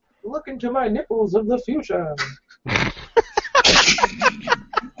look into my nipples of the future.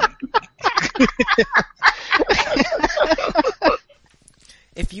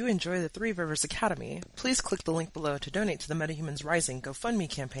 If you enjoy the Three Rivers Academy, please click the link below to donate to the MetaHumans Rising GoFundMe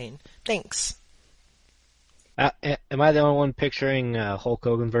campaign. Thanks. Am I the only one picturing Hulk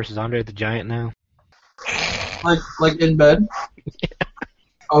Hogan versus Andre the Giant now? Like in bed? Yeah.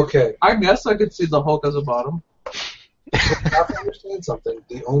 Okay. I guess I could see the Hulk as a bottom. You have to understand something.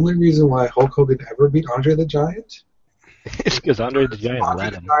 The only reason why Hulk Hogan ever beat Andre the Giant It's because Andre the Giant Andre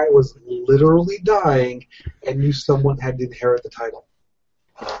led the him. Giant was literally dying and knew someone had to inherit the title.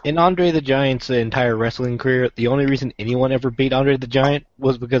 In Andre the Giant's entire wrestling career, the only reason anyone ever beat Andre the Giant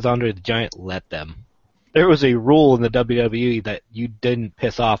was because Andre the Giant let them. There was a rule in the WWE that you didn't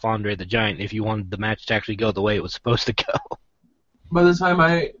piss off Andre the Giant if you wanted the match to actually go the way it was supposed to go. By the time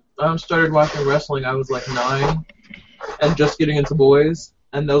I started watching wrestling, I was like 9 and just getting into boys,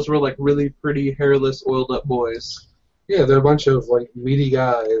 and those were like really pretty, hairless, oiled-up boys. Yeah, they're a bunch of like meaty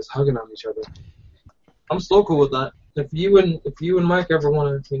guys hugging on each other. I'm still cool with that. If you and Mike ever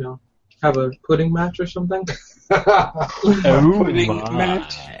want to, have a pudding match or something. Pudding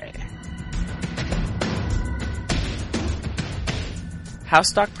match.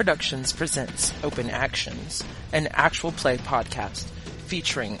 Housestock Productions presents Open Actions, an actual play podcast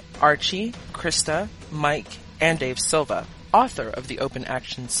featuring Archie, Krista, Mike, and Dave Silva, author of the Open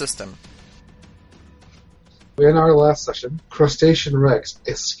Actions system. In our last session, Crustacean-Rex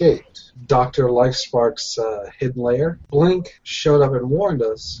escaped Dr. Lifespark's hidden lair. Blink showed up and warned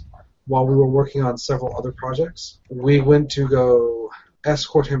us while we were working on several other projects. We went to go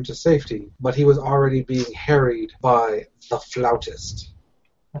escort him to safety, but he was already being harried by the Flautist.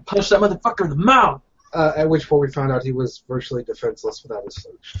 I punched that motherfucker in the mouth! At which point we found out he was virtually defenseless without his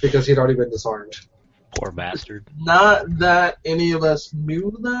flute, because he'd already been disarmed. Poor bastard. Not that any of us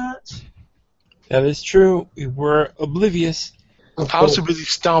knew that. That is true. We were oblivious. I was too busy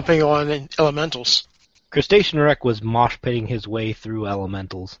stomping on elementals. Crustacean-Rex was mosh pitting his way through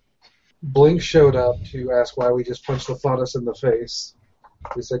elementals. Blink showed up to ask why we just punched the Flautist in the face.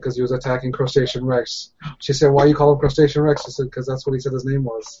 We said because he was attacking Crustacean-Rex. She said, why you call him Crustacean-Rex? She said, because that's what he said his name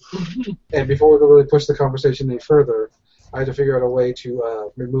was. And before we could really push the conversation any further, I had to figure out a way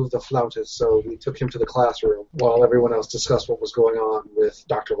to remove the Flautist, so we took him to the classroom while everyone else discussed what was going on with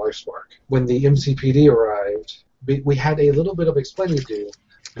Dr. Lifespark. When the MCPD arrived, we had a little bit of explaining to do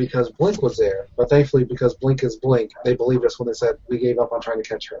because Blink was there, but thankfully because Blink is Blink, they believed us when they said we gave up on trying to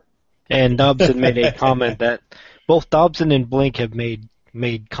catch her. And Dobson made a comment that both Dobson and Blink have made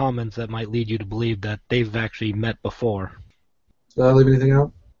comments that might lead you to believe that they've actually met before. Did I leave anything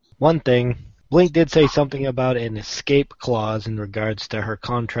out? One thing, Blink did say something about an escape clause in regards to her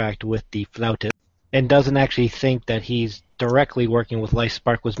contract with the Flautist, and doesn't actually think that he's directly working with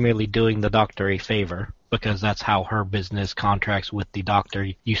Lifespark, was merely doing the Doctor a favor, because that's how her business contracts with the Doctor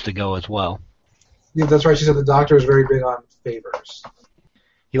used to go as well. Yeah, that's right. She said the Doctor is very big on favors.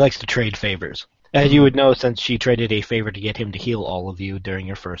 He likes to trade favors. As you would know, since she traded a favor to get him to heal all of you during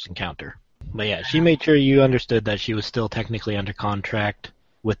your first encounter. But yeah, she made sure you understood that she was still technically under contract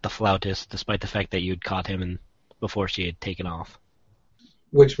with the Flautist, despite the fact that you'd caught him before she had taken off.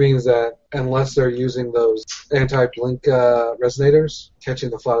 Which means that unless they're using those anti-blink resonators,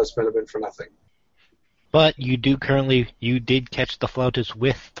 catching the Flautist might have been for nothing. But you did catch the Flautist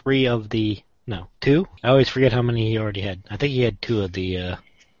with two? I always forget how many he already had. I think he had two of the...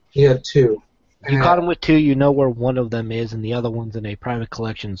 He had two. You caught him with two, you know where one of them is, and the other one's in a private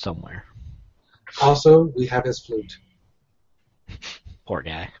collection somewhere. Also, we have his flute. Poor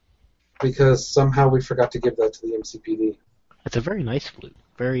guy. Because somehow we forgot to give that to the MCPD. It's a very nice flute.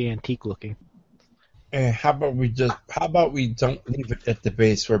 Very antique looking. And how about we don't leave it at the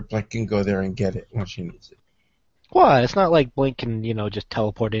base where Blink can go there and get it when she needs it? What? It's not like Blink can, just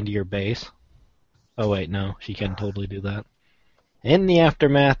teleport into your base. Oh wait, no, she can totally do that. In the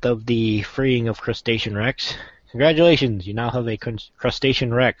aftermath of the freeing of Crustacean-Rex, congratulations, you now have a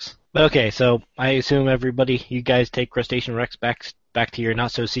Crustacean-Rex. But okay, so I assume you guys take Crustacean-Rex back to your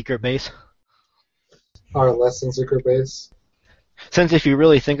not-so-secret base? Our less-than-secret base? Since if you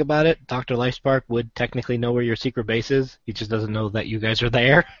really think about it, Dr. Lifespark would technically know where your secret base is, he just doesn't know that you guys are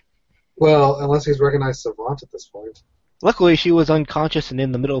there. Well, unless he's recognized Savant at this point. Luckily, she was unconscious and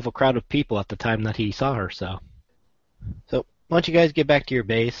in the middle of a crowd of people at the time that he saw her, so... Why don't you guys get back to your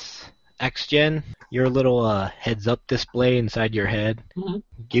base? X-Gen, your little heads-up display inside your head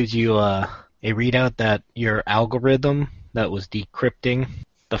gives you a readout that your algorithm that was decrypting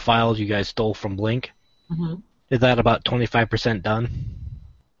the files you guys stole from Blink is at about 25% done.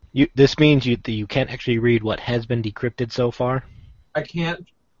 This means you can't actually read what has been decrypted so far. I can't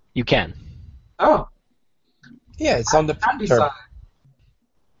You can. Oh, Yeah, it's on the happy printer. side.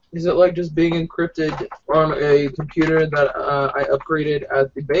 Is it like just being encrypted on a computer that I upgraded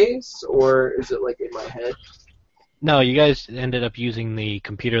at the base, or is it like in my head? No, you guys ended up using the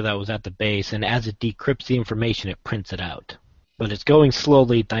computer that was at the base, and as it decrypts the information, it prints it out. But it's going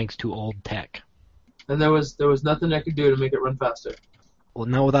slowly thanks to old tech. And there was nothing I could do to make it run faster. Well,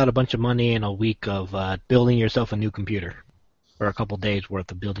 not without a bunch of money and a week of building yourself a new computer. Or a couple days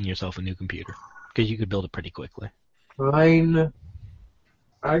worth of building yourself a new computer. Because you could build it pretty quickly. Fine.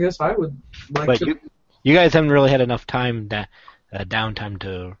 I guess I would like But to... you guys haven't really had enough time, downtime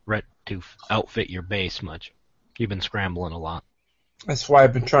to outfit your base much. You've been scrambling a lot. That's why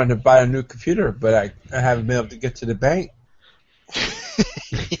I've been trying to buy a new computer, but I haven't been able to get to the bank.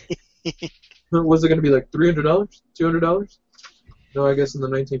 Was it going to be like $300? $200? No, I guess in the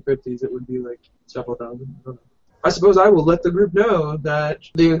 1950s it would be like several thousand. I don't know. I suppose I will let the group know that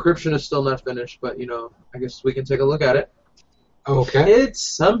the encryption is still not finished, but, I guess we can take a look at it. Okay. It's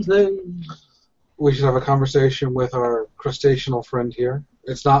something. We should have a conversation with our crustacean friend here.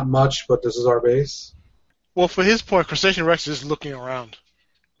 It's not much, but this is our base. Well, for his point, Crustacean-Rex is looking around.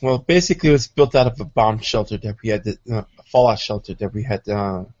 Well, basically, it was built out of a bomb shelter that we had, a fallout shelter that we had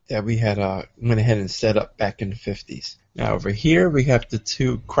went ahead and set up back in the 50s. Now over here we have the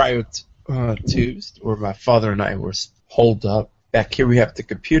two cryo tubes where my father and I were holed up. Back here we have the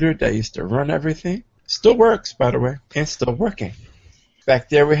computer that used to run everything. Still works, by the way, and still working. Back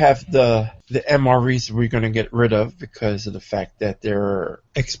there we have the MREs we're going to get rid of because of the fact that they're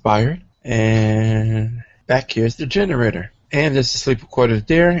expired. And back here's the generator. And there's the sleeper quarters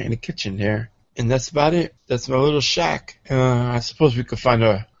there and the kitchen there. And that's about it. That's my little shack. I suppose we could find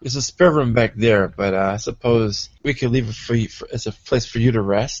there's a spare room back there, but I suppose we could leave it for you as a place for you to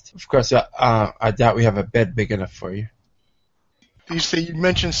rest. Of course, I doubt we have a bed big enough for you. You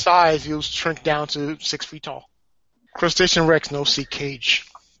mentioned size, you'll shrink down to 6 feet tall. Crustacean-Rex, no seat cage.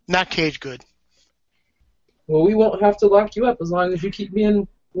 Not cage good. Well, we won't have to lock you up as long as you keep being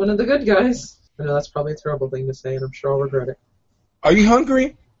one of the good guys. I know that's probably a terrible thing to say, and I'm sure I'll regret it. Are you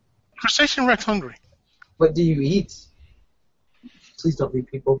hungry? Crustacean-Rex hungry. What do you eat? Please don't be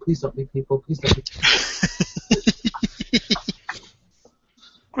people. Please don't be people. Please don't be people.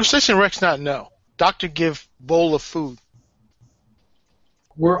 Crustacean-Rex not no. Doctor give bowl of food.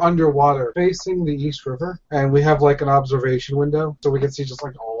 We're underwater, facing the East River, and we have like an observation window, so we can see just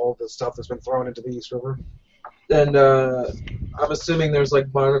like all the stuff that's been thrown into the East River. And I'm assuming there's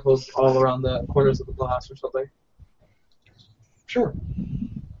like barnacles all around the corners of the glass or something. Sure.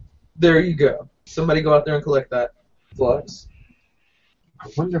 There you go. Somebody go out there and collect that. Flux. I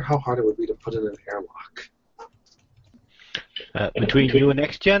wonder how hard it would be to put in an airlock. Between you and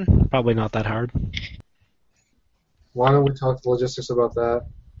X-Gen, probably not that hard. Why don't we talk the logistics about that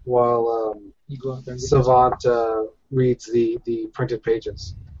while You go out there and get Savant reads the printed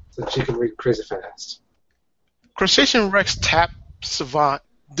pages so that she can read crazy fast. Crustacean-Rex tap Savant.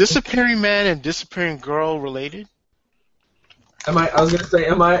 Disappearing man and disappearing girl related? I was gonna say,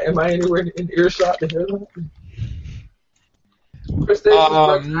 am I anywhere in earshot to hear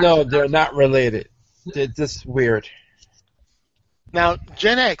that? No, they're not related. They're just weird. Now,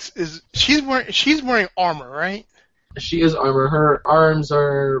 Gen X she's wearing armor, right? She is armor. Her arms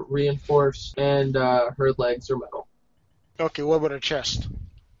are reinforced, and her legs are metal. Okay, what about her chest?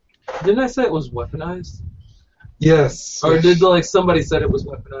 Didn't I say it was weaponized? Yes. Or did somebody said it was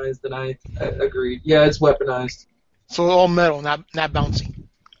weaponized, and I agreed. Yeah, it's weaponized. So all metal, not bouncy.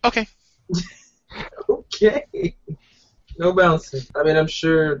 Okay. Okay. No bouncing. I mean, I'm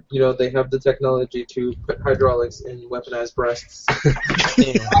sure, they have the technology to put hydraulics in weaponized breasts.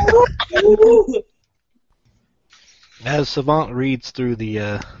 As Savant reads through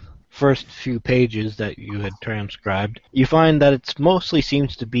the first few pages that you had transcribed, you find that it mostly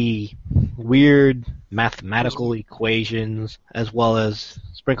seems to be weird mathematical equations, as well as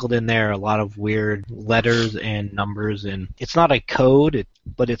sprinkled in there a lot of weird letters and numbers, and it's not a code,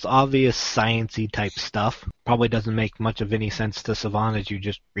 but it's obvious science-y type stuff. Probably doesn't make much of any sense to Savant as you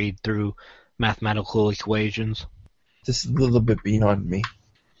just read through mathematical equations. Just a little bit beyond me.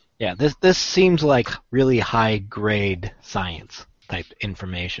 Yeah, this seems like really high-grade science type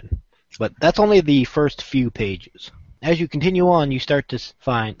information. But that's only the first few pages. As you continue on, you start to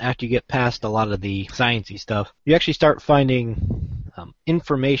find, after you get past a lot of the sciencey stuff, you actually start finding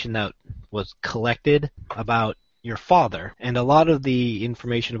information that was collected about your father. And a lot of the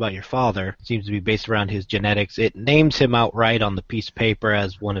information about your father seems to be based around his genetics. It names him outright on the piece of paper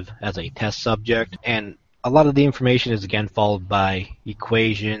as a test subject, and a lot of the information is again followed by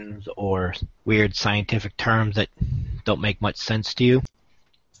equations or weird scientific terms that don't make much sense to you.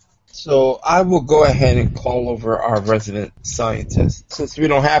 So I will go ahead and call over our resident scientist. Since we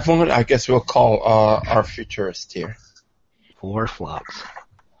don't have one, I guess we'll call our futurist here. Poor Flux.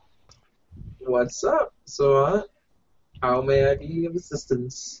 What's up? So, how may I be of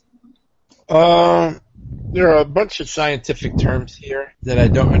assistance? There are a bunch of scientific terms here that I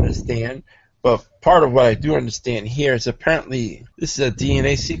don't understand, but part of what I do understand here is apparently this is a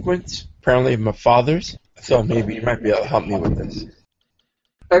DNA sequence, apparently my father's, so maybe you might be able to help me with this.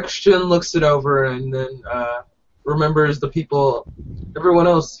 Exgen looks it over and then remembers the people, everyone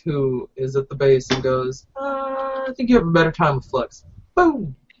else who is at the base and goes, I think you have a better time with Flux.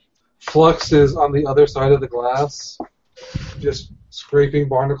 Boom! Flux is on the other side of the glass, just scraping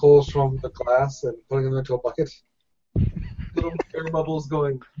barnacles from the glass and putting them into a bucket. Little air bubbles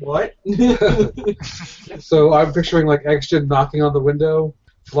going, what? So I'm picturing like Exgen knocking on the window,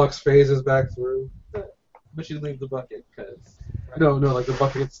 Flux phases back through. But you leave the bucket, because... No, like the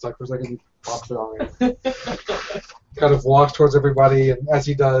bucket gets stuck for a second, he pops it on it. Kind of walks towards everybody, and as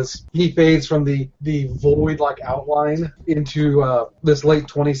he does, he fades from the void-like outline into this late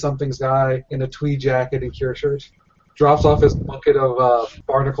 20-somethings guy in a tweed jacket and cure shirt. Drops off his bucket of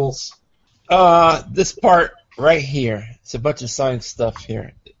barnacles. This part right here, it's a bunch of science stuff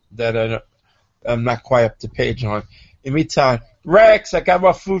here that I'm not quite up to page on. In the meantime, Rex, I got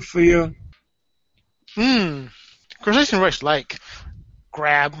more food for you. Crustacean-Rex, like,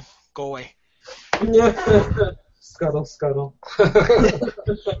 grab, go away. Scuttle. I'm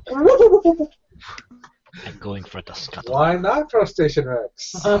going for the scuttle. Why not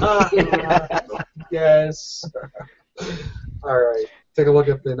Crustacean-Rex? Yes. Alright, take a look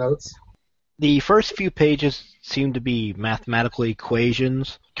at the notes. The first few pages seem to be mathematical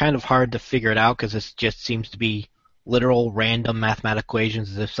equations. Kind of hard to figure it out because it just seems to be literal random mathematical equations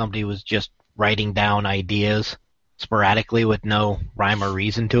as if somebody was just writing down ideas sporadically with no rhyme or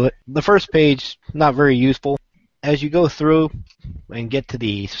reason to it. The first page, not very useful. As you go through and get to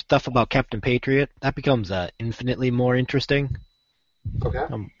the stuff about Captain Patriot, that becomes infinitely more interesting. Okay.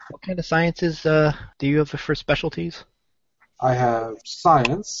 What kind of sciences do you have for specialties? I have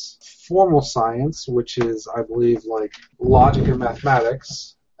science, formal science, which is, I believe, like logic and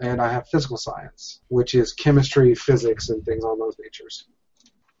mathematics, and I have physical science, which is chemistry, physics, and things on those natures.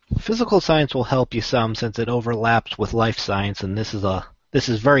 Physical science will help you some since it overlaps with life science, and this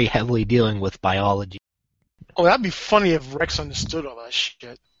is very heavily dealing with biology. Oh, that'd be funny if Rex understood all that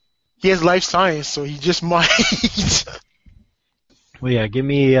shit. He has life science, so he just might. Well, yeah, give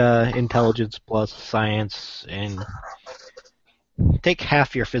me intelligence plus science, and take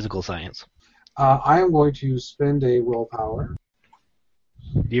half your physical science. I am going to spend a willpower.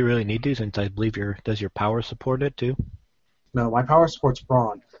 Do you really need to, since I believe does your power support it too? No, my power supports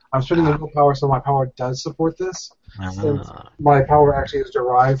brawn. I'm spending the willpower so my power does support this. Since my power actually is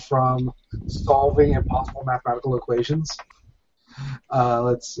derived from solving impossible mathematical equations.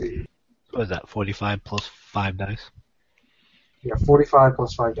 Let's see. What is that, 45 plus 5 dice? Yeah, 45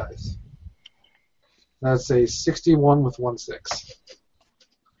 plus 5 dice. That's a 61 with 1 6.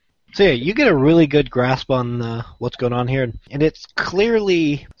 So yeah, you get a really good grasp on what's going on here, and it's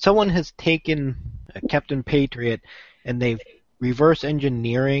clearly someone has taken Captain Patriot and they've reverse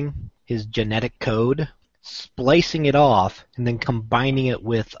engineering his genetic code, splicing it off, and then combining it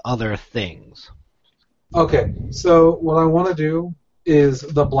with other things. Okay, so what I want to do is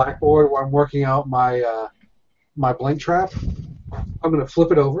the blackboard where I'm working out my my blank trap. I'm going to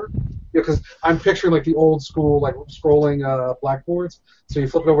flip it over because I'm picturing like the old school like scrolling blackboards. So you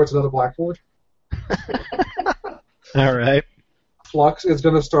flip it over to another blackboard. All right. Flux is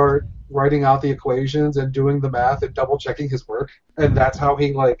going to start writing out the equations and doing the math and double checking his work, and that's how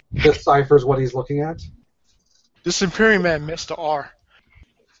he like deciphers what he's looking at. This Imperium man missed the R.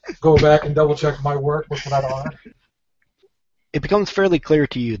 Go back and double check my work with that R. It becomes fairly clear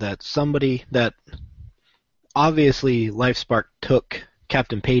to you that somebody that obviously Lifespark took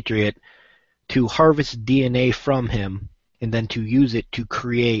Captain Patriot to harvest DNA from him and then to use it to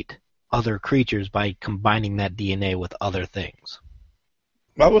create other creatures by combining that DNA with other things.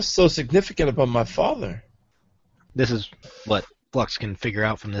 What was so significant about my father? This is what Flux can figure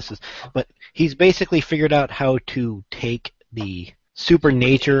out from this. But he's basically figured out how to take the super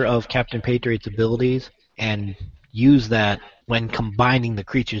nature of Captain Patriot's abilities and use that when combining the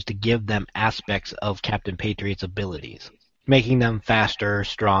creatures to give them aspects of Captain Patriot's abilities, making them faster,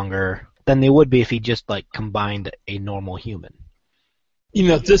 stronger than they would be if he just like combined a normal human. You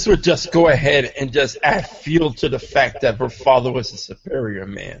know, this would just go ahead and just add fuel to the fact that her father was a superior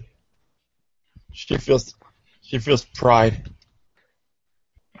man. She feels pride.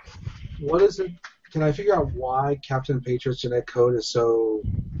 What is it? Can I figure out why Captain Patriot's genetic code is so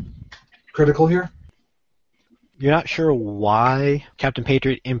critical here? You're not sure why Captain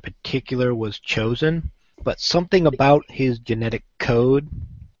Patriot in particular was chosen, but something about his genetic code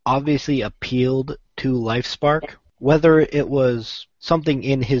obviously appealed to Lifespark. Whether it was something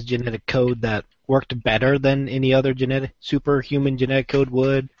in his genetic code that worked better than any other superhuman genetic code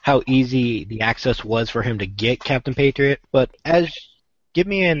would, how easy the access was for him to get Captain Patriot, but give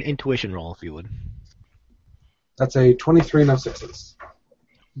me an intuition roll if you would. That's a 23 no sixes.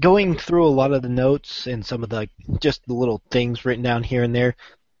 Going through a lot of the notes and some of the just the little things written down here and there,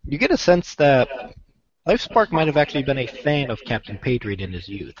 you get a sense that Lifespark might have actually been a fan of Captain Patriot in his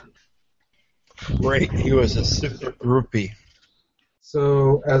youth. Great, he was a super groupie.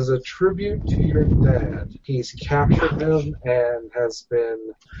 So, as a tribute to your dad, he's captured him and has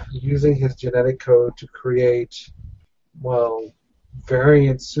been using his genetic code to create, well,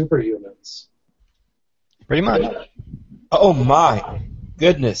 variant superhumans. Pretty much. Oh my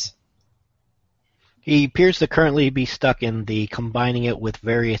goodness. He appears to currently be stuck in the combining it with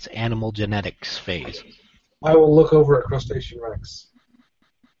various animal genetics phase. I will look over at Crustacean-Rex.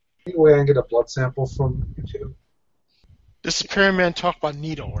 Any way I can get a blood sample from you two? Disappearing Man talked about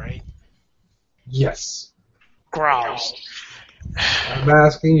needle, right? Yes. Growls. I'm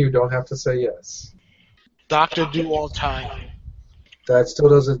asking, you don't have to say yes. Doctor do all time. That still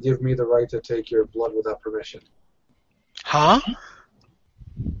doesn't give me the right to take your blood without permission. Huh?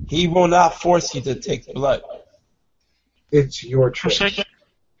 He will not force you to take blood. It's your choice.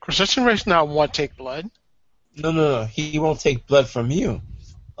 Crustacean-Rex not want to take blood. No. He won't take blood from you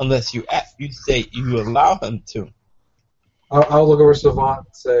unless you say you allow him to. I'll look over Savant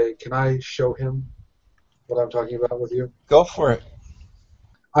and say, can I show him what I'm talking about with you? Go for it.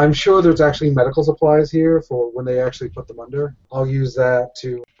 I'm sure there's actually medical supplies here for when they actually put them under. I'll use that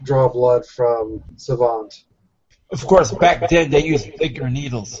to draw blood from Savant. Of course, back then they used bigger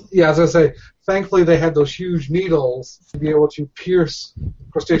needles. Yeah, as I say, thankfully they had those huge needles to be able to pierce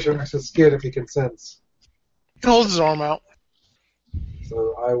Crustacean-Rex's skin if he consents. He holds his arm out.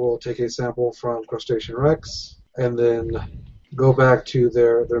 So I will take a sample from Crustacean-Rex and then go back to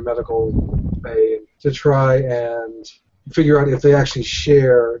their medical bay to try and figure out if they actually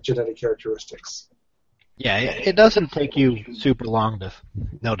share genetic characteristics. Yeah, it doesn't take you super long to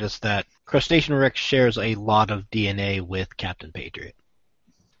notice that Crustacean-Rex shares a lot of DNA with Captain Patriot.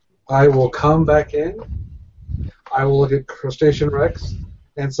 I will come back in. I will look at Crustacean-Rex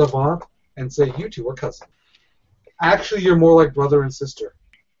and Savant and say, you two are cousins. Actually, you're more like brother and sister.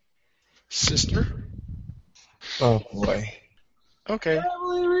 Sister? Oh boy. Okay.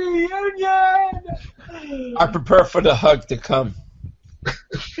 Family reunion! I prepare for the hug to come.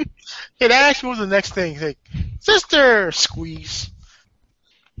 Yeah, that actually was the next thing. Like, sister! Squeeze.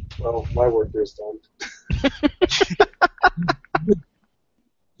 Well, my work here is done.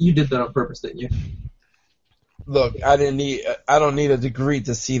 You did that on purpose, didn't you? Look, I don't need a degree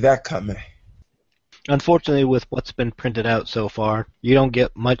to see that coming. Unfortunately, with what's been printed out so far, you don't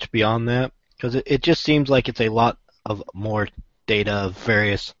get much beyond that, because it just seems like it's a lot of more data of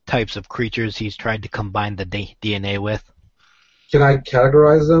various types of creatures he's tried to combine the DNA with. Can I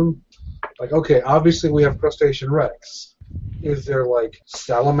categorize them? Like, okay, obviously we have Crustacean-Rex. Is there, like,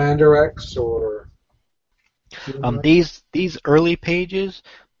 Salamander-Rex or... These early pages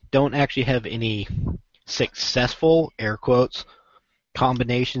don't actually have any successful, air quotes,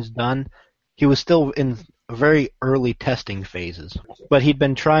 combinations done. He was still in very early testing phases, but he'd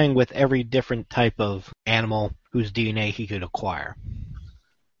been trying with every different type of animal whose DNA he could acquire.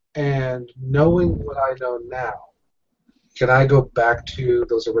 And knowing what I know now, can I go back to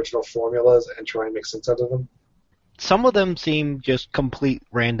those original formulas and try and make sense out of them? Some of them seem just complete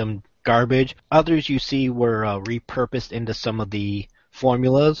random garbage. Others you see were repurposed into some of the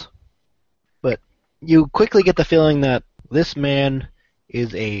formulas. But you quickly get the feeling that this man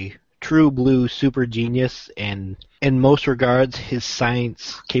is a true blue super genius, and in most regards his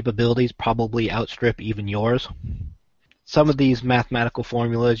science capabilities probably outstrip even yours. Some of these mathematical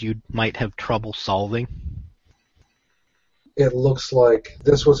formulas you might have trouble solving. It looks like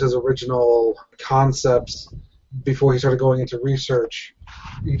this was his original concepts before he started going into research.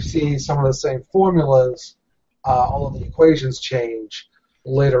 You see some of the same formulas, all of the equations change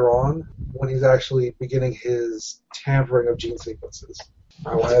later on when he's actually beginning his tampering of gene sequences.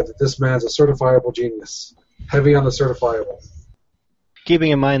 I will add that this man's a certifiable genius. Heavy on the certifiable.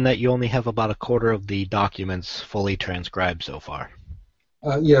 Keeping in mind that you only have about a quarter of the documents fully transcribed so far.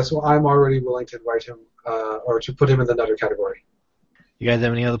 Yes, well, I'm already willing to invite him, or to put him in the nutter category. You guys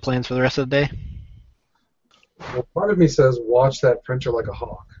have any other plans for the rest of the day? Well, part of me says, watch that printer like a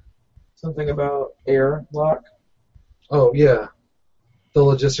hawk. Something about air lock? Oh, yeah. the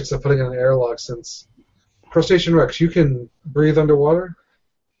logistics of putting in an airlock, since Crustacean-Rex, you can breathe underwater?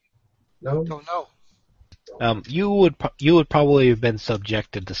 No? Don't know. You would probably have been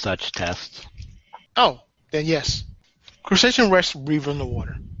subjected to such tests. Oh, then yes. Crustacean-Rex breathe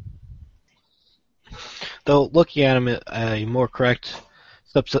underwater. Though looking at him, a more correct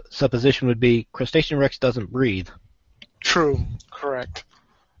supposition would be Crustacean-Rex doesn't breathe. True. Correct.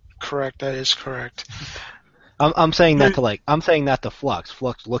 That is correct. I'm saying that to Flux.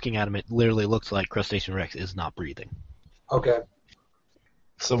 Flux looking at him, it literally looks like Crustacean-Rex is not breathing. Okay.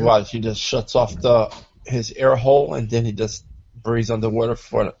 So what? He just shuts off his air hole and then he just breathes underwater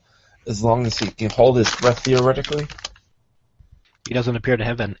for as long as he can hold his breath theoretically? He doesn't appear to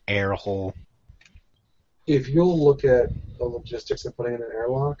have an air hole. If you'll look at the logistics of putting in an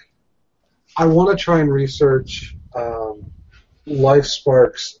airlock, I want to try and research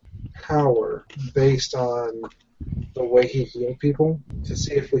Lifespark's power based on the way he healed people to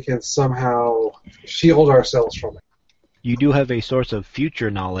see if we can somehow shield ourselves from it. You do have a source of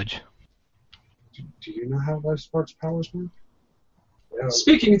future knowledge. Do you know how Lifespark's powers work? Yeah.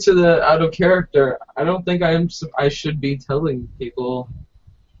 Speaking to the out of character, I don't think I should be telling people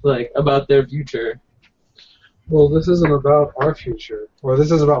about their future. Well, this isn't about our future. Or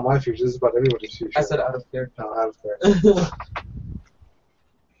this isn't about my future. This is about everybody's future. I said out of character. No, out of character.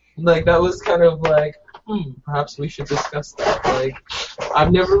 That was kind of perhaps we should discuss that.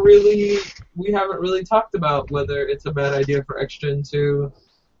 We haven't really talked about whether it's a bad idea for Exgen to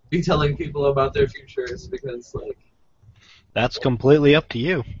be telling people about their futures, because That's completely up to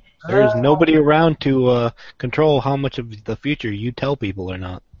you. There's nobody around to control how much of the future you tell people or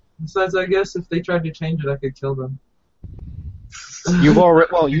not. Besides, I guess if they tried to change it, I could kill them. You've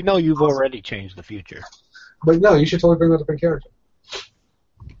already changed the future. But no, you should totally bring that up in character.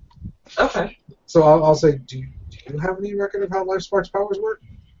 Okay. So I'll say, do you have any record of how Lifespark's powers work?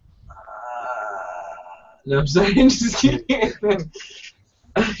 No, I'm sorry. Just kidding.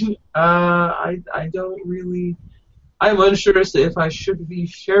 I don't really. I'm unsure as to if I should be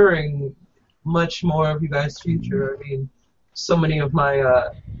sharing much more of you guys' future. I mean, so many of my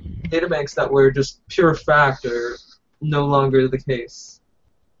databanks that were just pure fact are no longer the case.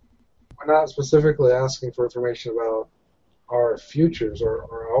 We're not specifically asking for information about our futures or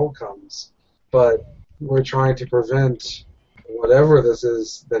our outcomes, but we're trying to prevent whatever this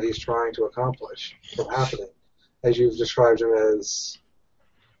is that he's trying to accomplish from happening, as you've described him as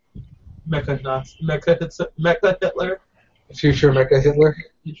Mecha Hitler. Future Mecha Hitler?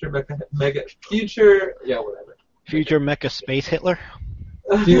 Future, yeah, whatever. Future Mecha Space Hitler?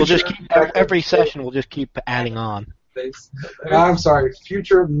 We'll just keep every session. We'll just keep adding on. I'm sorry.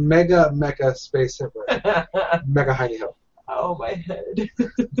 Future Mecha Space Hitler. Mega Heiny Hill. Oh, my head.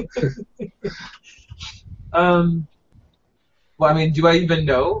 Well, I mean, do I even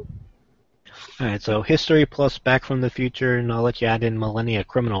know? Alright, so history plus back from the future, and I'll let you add in millennia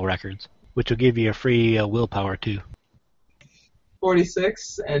criminal records, which will give you a free willpower too.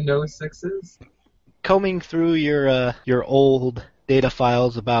 46 and no sixes. Combing through your old data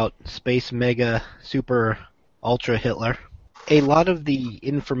files about Space Mega Super Ultra Hitler, a lot of the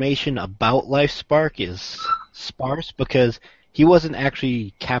information about Lifespark is sparse because he wasn't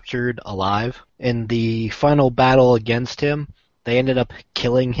actually captured alive. In the final battle against him, they ended up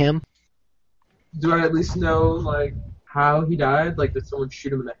killing him. Do I at least know, how he died? Did someone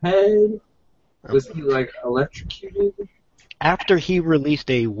shoot him in the head? Was he, electrocuted? After he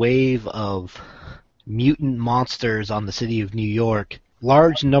released a wave of mutant monsters on the city of New York,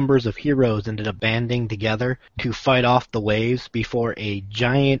 large numbers of heroes ended up banding together to fight off the waves before a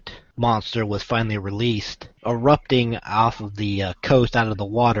giant monster was finally released, erupting off of the coast out of the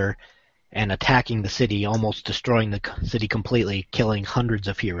water and attacking the city, almost destroying the city completely, killing hundreds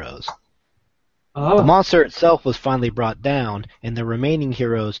of heroes. Oh. The monster itself was finally brought down, and the remaining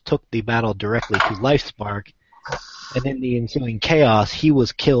heroes took the battle directly to Lifespark, and in the ensuing chaos, he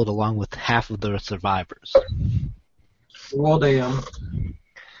was killed along with half of the survivors. Well, damn.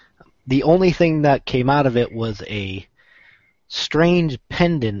 The only thing that came out of it was a strange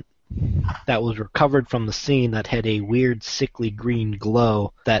pendant that was recovered from the scene that had a weird sickly green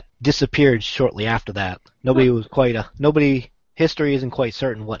glow that disappeared shortly after that. History isn't quite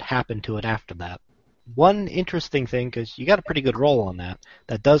certain what happened to it after that. One interesting thing, because you got a pretty good roll on that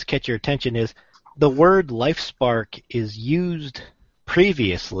does catch your attention, is the word Lifespark is used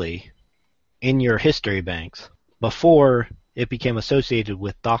previously in your history banks before it became associated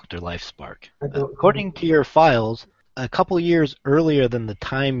with Dr. Lifespark. According to your files, a couple years earlier than the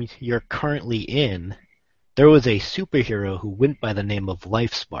time you're currently in, there was a superhero who went by the name of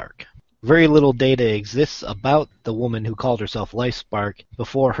Lifespark. Very little data exists about the woman who called herself Lifespark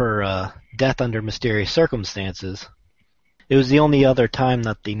before her death under mysterious circumstances. It was the only other time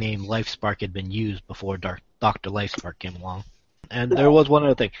that the name Lifespark had been used before Dr. Lifespark came along. And there was one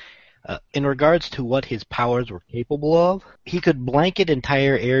other thing. In regards to what his powers were capable of, he could blanket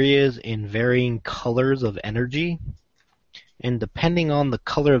entire areas in varying colors of energy, and depending on the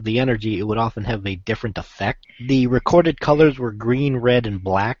color of the energy, it would often have a different effect. The recorded colors were green, red, and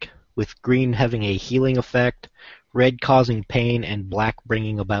black, with green having a healing effect, red causing pain, and black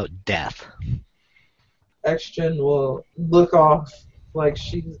bringing about death. XGen will look off like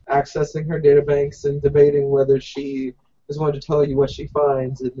she's accessing her databanks and debating whether she is going to tell you what she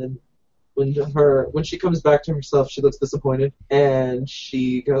finds, and then when she comes back to herself, she looks disappointed, and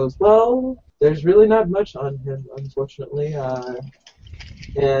she goes, well, there's really not much on him, unfortunately,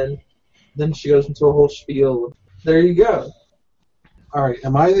 and then she goes into a whole spiel. There you go. Alright,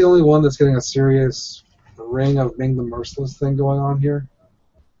 am I the only one that's getting a serious Ring of Ming the Merciless thing going on here?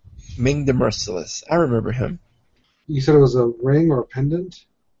 Ming the Merciless. I remember him. You said it was a ring or a pendant?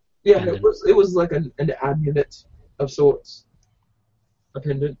 Yeah, Pendant. it was like an amulet of sorts. A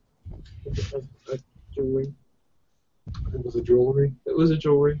pendant. A jewelry. It was a jewelry? It was a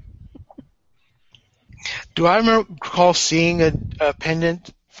jewelry. Do I recall seeing a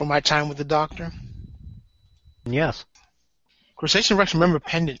pendant from my time with the doctor? Yes. Crustacean-Rex remember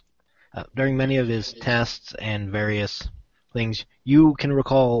pendant. During many of his tests and various things, you can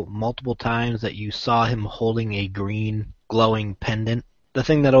recall multiple times that you saw him holding a green, glowing pendant. The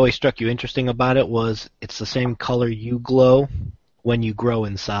thing that always struck you interesting about it was it's the same color you glow when you grow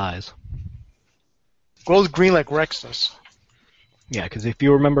in size. Glows green like Rex does. Yeah, because if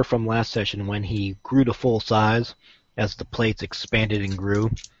you remember from last session, when he grew to full size, as the plates expanded and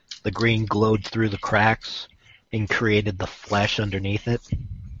grew, the green glowed through the cracks and created the flesh underneath it.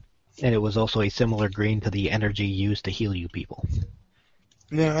 And it was also a similar green to the energy used to heal you people.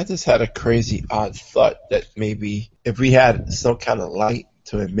 No, I just had a crazy odd thought that maybe if we had some kind of light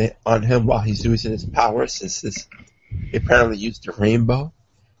to emit on him while he's using his powers, since he apparently used the rainbow,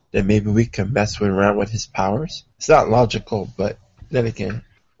 then maybe we can mess around with his powers. It's not logical, but then again,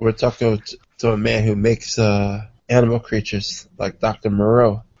 we're talking to a man who makes animal creatures like Dr.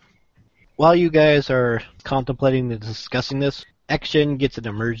 Moreau. While you guys are contemplating and discussing this, XGen gets an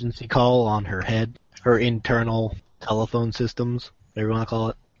emergency call on her head, her internal telephone systems, whatever you want to call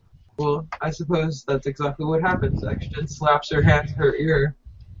it. Well, I suppose that's exactly what happens. XGen slaps her hand to her ear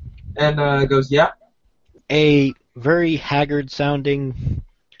and goes, yeah. A very haggard-sounding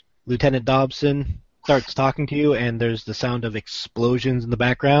Lieutenant Dobson starts talking to you, and there's the sound of explosions in the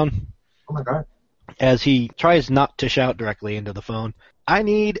background. Oh my god. As he tries not to shout directly into the phone, I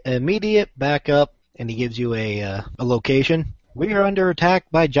need immediate backup, and he gives you a location. We are under attack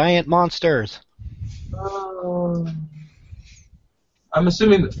by giant monsters. I'm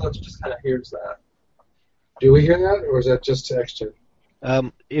assuming that Flux just kind of hears that. Do we hear that, or is that just to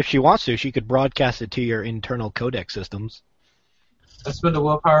XGen? If she wants to, she could broadcast it to your internal codec systems. I spend a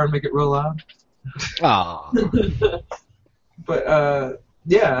willpower and make it real loud. Aww. But,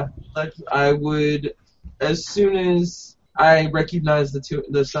 yeah, like I would, as soon as I recognize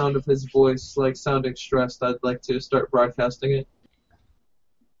the sound of his voice, like sounding stressed, I'd like to start broadcasting it.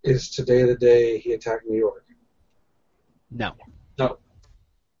 Is today the day he attacked New York? No. No.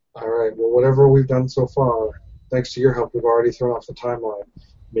 Alright, well, whatever we've done so far, thanks to your help, we've already thrown off the timeline.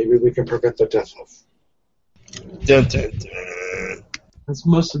 Maybe we can prevent the death of. Dun, dun, dun. That's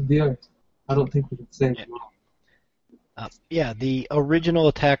most of the Earth. I don't think we can save them all. Yeah, the original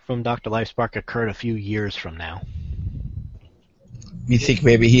attack from Dr. Lifespark occurred a few years from now. You think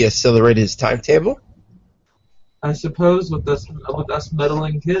maybe he accelerated his timetable? I suppose with us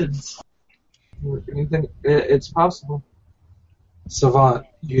meddling kids, anything, it's possible. Savant,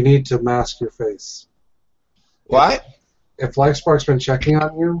 you need to mask your face. What? If Lifespark's been checking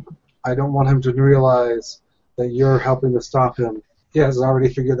on you, I don't want him to realize that you're helping to stop him. He has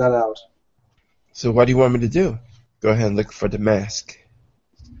already figured that out. So what do you want me to do? Go ahead and look for the mask.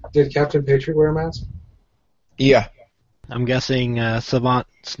 Did Captain Patriot wear a mask? Yeah. I'm guessing Savant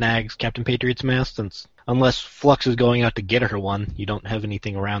snags Captain Patriot's mask, since unless Flux is going out to get her one, you don't have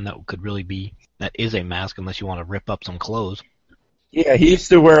anything around that could really be that is a mask, unless you want to rip up some clothes. Yeah, he used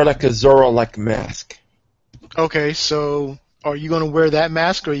to wear like a Zorro-like mask. Okay, so are you going to wear that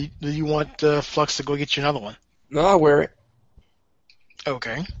mask, or do you want Flux to go get you another one? No, I'll wear it.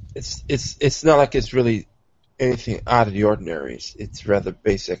 Okay. It's not like it's really anything out of the ordinary. It's rather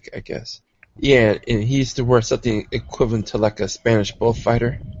basic, I guess. Yeah, and he used to wear something equivalent to like a Spanish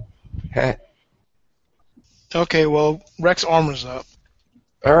bullfighter hat. Okay, well, Rex armor's up.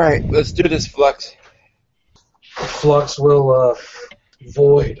 All right, let's do this, Flux. Flux will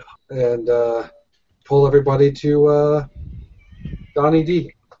void and pull everybody to Donnie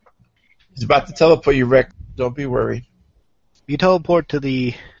D. He's about to teleport you, Rick. Don't be worried. You teleport to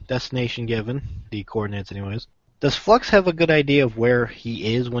the destination given, the coordinates anyways. Does Flux have a good idea of where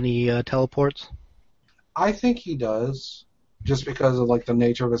he is when he teleports? I think he does, just because of like the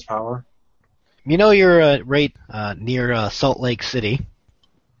nature of his power. You know you're right near Salt Lake City.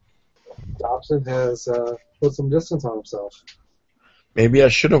 Dobson has put some distance on himself. Maybe I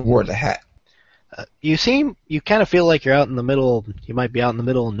should have worn the hat. You kind of feel like you're out in the middle, you might be out in the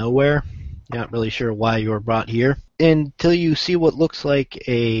middle of nowhere. You're not really sure why you were brought here. Until you see what looks like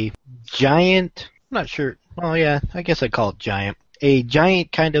a giant, I'm not sure, oh yeah, I guess I'd call it giant. A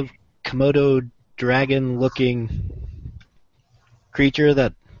giant kind of Komodo dragon-looking creature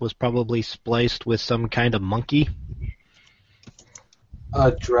that was probably spliced with some kind of monkey.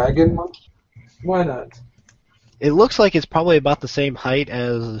 A dragon monkey? Why not? It looks like it's probably about the same height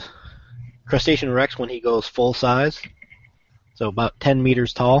as Crustacean-Rex when he goes full size, so about 10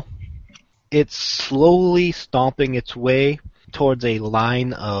 meters tall. It's slowly stomping its way towards a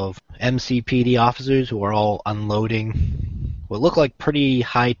line of MCPD officers who are all unloading what look like pretty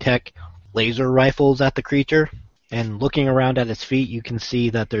high-tech laser rifles at the creature. And looking around at its feet, you can see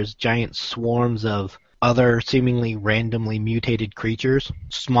that there's giant swarms of other seemingly randomly mutated creatures,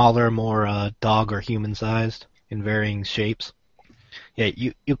 smaller, more dog or human-sized, in varying shapes. Yeah,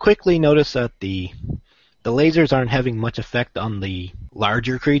 you quickly notice that the lasers aren't having much effect on the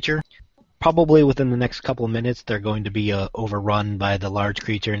larger creature. Probably within the next couple of minutes, they're going to be overrun by the large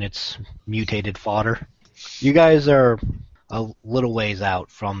creature and its mutated fodder. You guys are a little ways out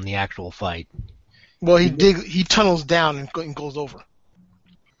from the actual fight. Well, he tunnels down and goes over.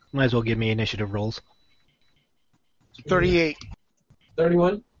 Might as well give me initiative rolls. 38.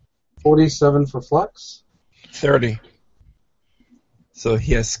 31? 47 for Flux. 30. So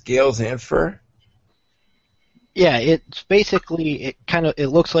he has scales and fur? Yeah, it's basically, it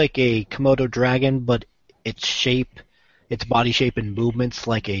looks like a Komodo dragon, but its body shape and movements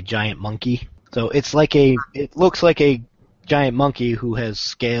like a giant monkey. So it looks like a giant monkey who has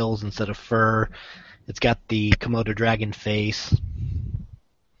scales instead of fur. It's got the Komodo dragon face.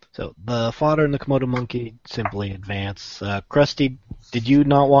 So the fodder and the Komodo monkey simply advance. Krusty, did you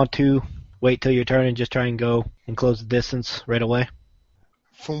not want to wait till your turn and just try and go and close the distance right away?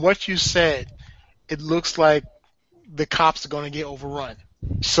 From what you said, it looks like the cops are going to get overrun.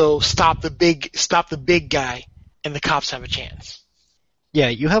 So stop the big guy, and the cops have a chance. Yeah,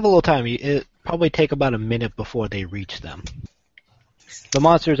 you have a little time. It probably take about a minute before they reach them. The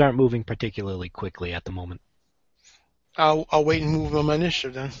monsters aren't moving particularly quickly at the moment. I'll wait and move on my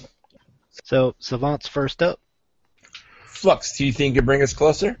initiative then. So Savant's first up. Flux, do you think you can bring us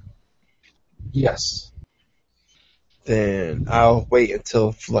closer? Yes. Then I'll wait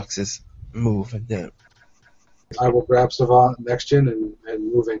until Flux's move and then. I will grab Savant next gen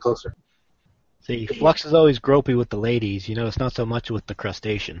and move in closer. See, Flux is always gropey with the ladies. You know, it's not so much with the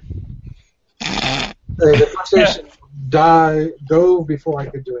crustacean. Hey, the crustacean dove before I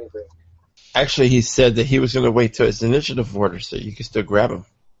could do anything. Actually, he said that he was going to wait till his initiative order so you can still grab him.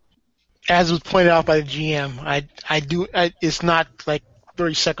 As was pointed out by the GM, it's not like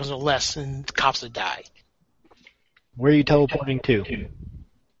 30 seconds or less, and the cops have died. Where are you teleporting to?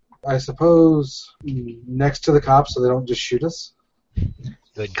 I suppose next to the cops so they don't just shoot us.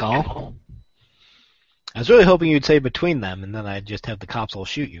 Good call. I was really hoping you'd say between them, and then I'd just have the cops all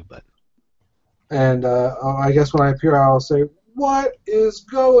shoot you, but... And I guess when I appear, I'll say, "What is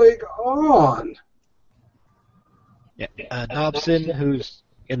going on?" Yeah, Dobson, who's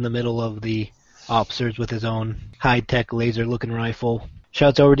in the middle of the officers with his own high-tech laser-looking rifle,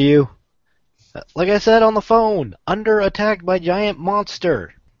 shouts over to you. Like I said on the phone, under attack by giant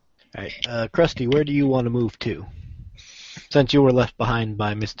monster. All right, Krusty, where do you want to move to? Since you were left behind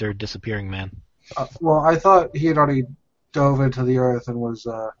by Mr. Disappearing Man. Well, I thought he had already dove into the earth and was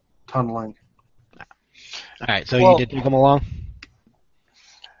tunneling. All right, so you did take him along?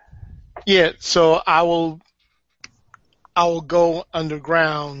 Yeah, so I will go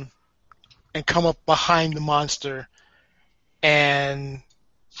underground and come up behind the monster and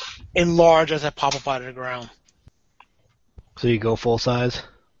enlarge as I pop up out of the ground. So you go full size?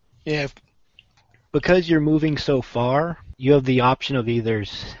 Yeah. Because you're moving so far, you have the option of either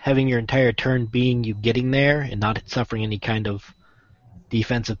having your entire turn being you getting there and not suffering any kind of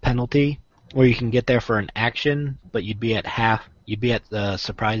defensive penalty, or you can get there for an action, but you'd be at the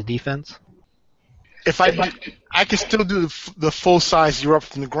surprise defense. If I can still do the full size erupt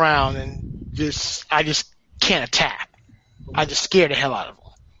from the ground, and I just can't attack. I just scare the hell out of them.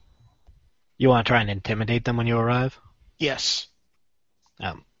 You want to try and intimidate them when you arrive? Yes.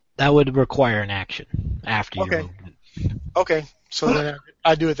 That would require an action after your Okay. movement. Okay. So then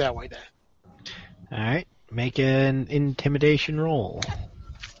I do it that way then. Alright, make an intimidation roll,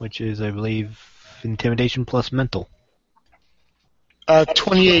 which is, I believe, intimidation plus mental.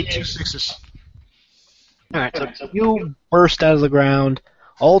 28, 2 6s. Alright, so you burst out of the ground.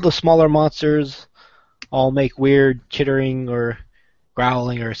 All the smaller monsters all make weird chittering or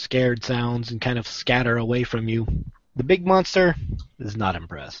growling or scared sounds and kind of scatter away from you. The big monster is not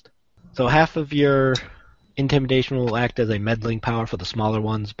impressed. So half of your intimidation will act as a meddling power for the smaller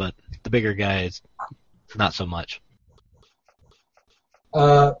ones, but the bigger guy is not so much.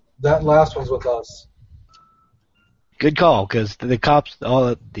 That last one's with us. Good call, because the cops,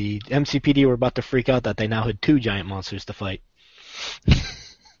 all the MCPD were about to freak out that they now had 2 giant monsters to fight.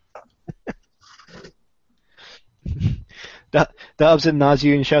 Dobson nods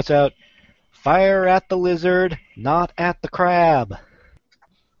you and shouts out, "Fire at the lizard, not at the crab."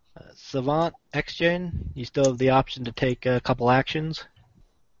 Savant, X-Gen, you still have the option to take a couple actions.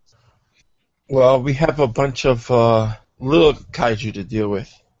 Well, we have a bunch of little kaiju to deal with.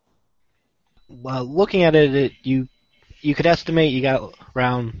 Well, looking at it, you could estimate you got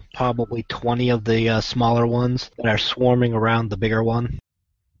around probably 20 of the smaller ones that are swarming around the bigger one.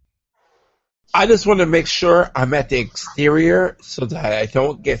 I just want to make sure I'm at the exterior so that I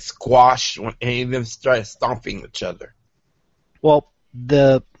don't get squashed when any of them start stomping each other. Well,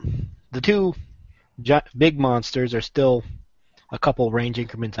 the 2 big monsters are still a couple range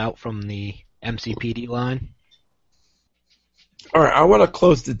increments out from the MCPD line. Alright, I want to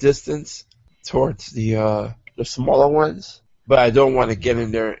close the distance towards the smaller ones, but I don't want to get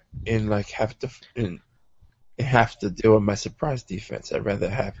in there and like have to deal with my surprise defense. I'd rather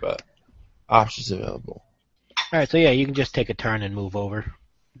have options available. Alright, so yeah, you can just take a turn and move over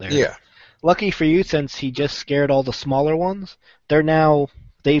there. Yeah. Lucky for you, since he just scared all the smaller ones, they've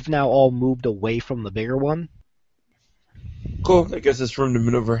now all moved away from the bigger one. Cool. I guess it's room to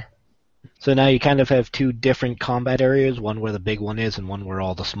maneuver. So now you kind of have 2 different combat areas, one where the big one is and one where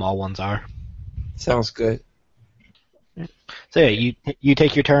all the small ones are. Sounds good. So yeah, you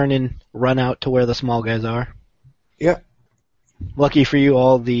take your turn and run out to where the small guys are. Yep. Lucky for you,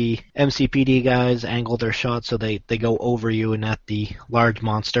 all the MCPD guys angle their shots so they go over you and at the large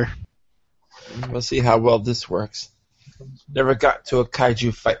monster. We'll see how well this works. Never got to a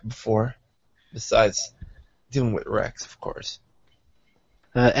kaiju fight before, besides dealing with Rex, of course.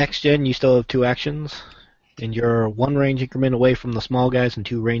 X-Gen, you still have 2 actions, and you're 1 range increment away from the small guys and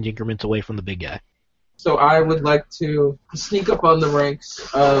 2 range increments away from the big guy. So I would like to sneak up on the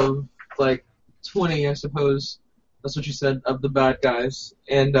ranks of, 20, I suppose. That's what you said, of the bad guys.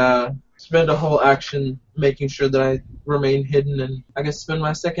 And spend a whole action making sure that I remain hidden, and I guess spend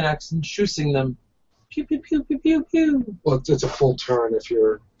my second action shooting them. Pew, pew, pew, pew, pew, pew. Well, it's a full turn if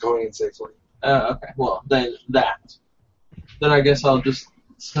you're going in safely. Okay, well, then that. Then I guess I'll just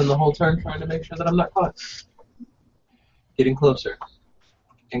spend the whole turn trying to make sure that I'm not caught. Getting closer.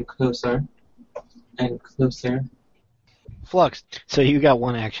 And closer. And closer. Flux, so you got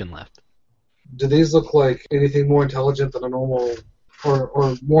 1 action left. Do these look like anything more intelligent than a normal,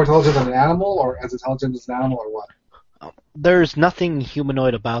 or more intelligent than an animal, or as intelligent as an animal, or what? There's nothing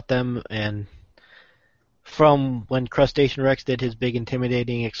humanoid about them, and from when Crustacean-Rex did his big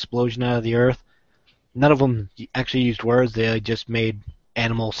intimidating explosion out of the earth, none of them actually used words, they just made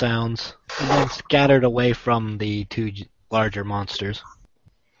animal sounds, and then scattered away from the 2 larger monsters.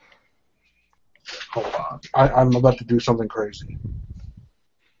 Hold on. I'm about to do something crazy.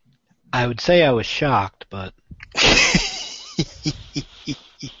 I would say I was shocked, but...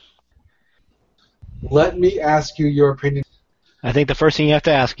 Let me ask you your opinion. I think the first thing you have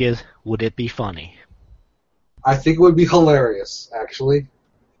to ask is, would it be funny? I think it would be hilarious, actually.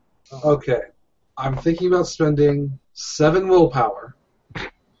 Okay. I'm thinking about spending 7 willpower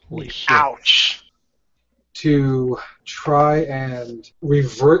Holy shit. Ouch. to try and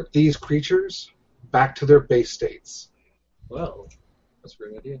revert these creatures back to their base states. Well, that's a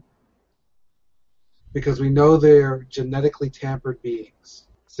great idea. Because we know they're genetically tampered beings.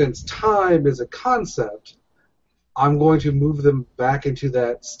 Since time is a concept, I'm going to move them back into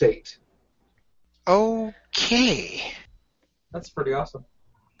that state. Okay. That's pretty awesome.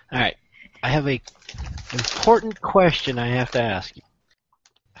 Alright, I have a important question I have to ask you.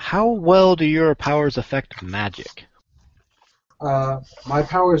 How well do your powers affect magic? My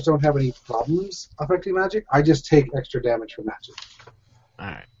powers don't have any problems affecting magic. I just take extra damage from magic.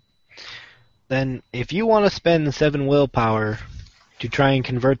 Alright. Then, if you want to spend 7 willpower to try and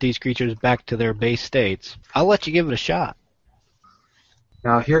convert these creatures back to their base states, I'll let you give it a shot.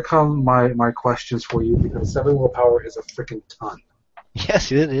 Now, here come my questions for you, because 7 willpower is a freaking ton.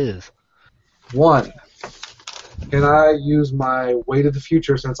 Yes, it is. 1. Can I use my Way to the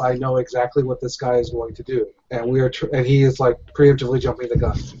Future, since I know exactly what this guy is going to do? And and he is, like, preemptively jumping the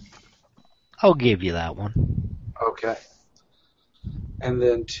gun. I'll give you that one. Okay. And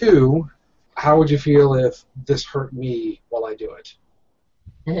then 2, how would you feel if this hurt me while I do it?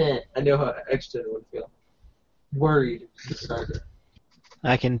 I know how X-Gen would feel. Worried.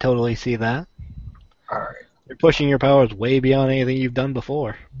 I can totally see that. Alright. You're pushing your powers way beyond anything you've done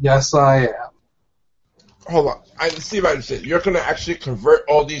before. Yes, I am. Hold on. I see what I'm saying. You're going to actually convert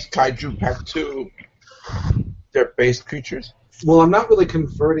all these kaiju back to their base creatures? Well, I'm not really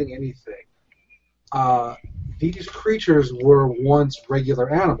converting anything. These creatures were once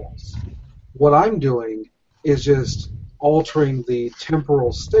regular animals. What I'm doing is just altering the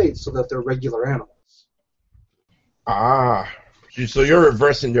temporal state so that they're regular animals. Ah. So you're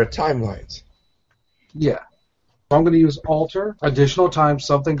reversing their timelines. Yeah. So I'm going to use alter, additional time,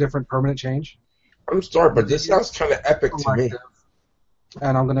 something different, permanent change. I'm sorry, but this sounds kind of epic to me.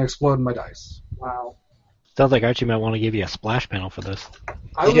 And I'm going to explode my dice. Wow. Sounds like Archie might want to give you a splash panel for this.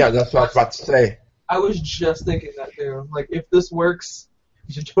 Yeah, that's what I was about to say. I was just thinking that too. Like, if this works,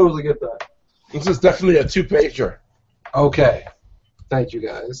 you should totally get that. This is definitely a 2-pager. Okay. Thank you,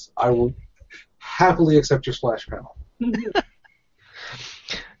 guys. I will happily accept your splash panel.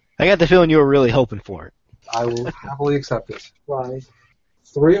 I got the feeling you were really hoping for it. I will happily accept it. Why?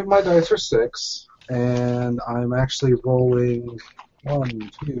 3 of my dice are 6, and I'm actually rolling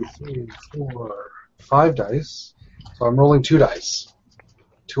 1, 2, 3, 4, 5 dice. So I'm rolling 2 dice.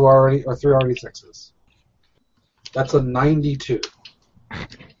 3 already 6s. That's a 92.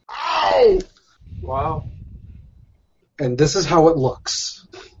 Ow! Wow. And this is how it looks.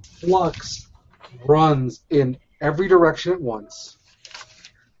 Flux runs in every direction at once,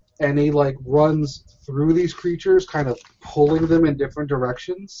 and he runs through these creatures, kind of pulling them in different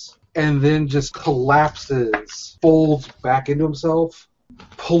directions, and then just collapses, folds back into himself,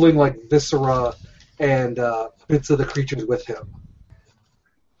 pulling viscera and bits of the creatures with him.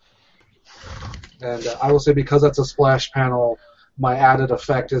 And I will say, because that's a splash panel, my added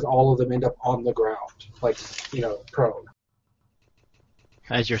effect is all of them end up on the ground, prone.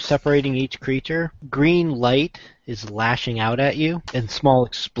 As you're separating each creature, green light is lashing out at you, and small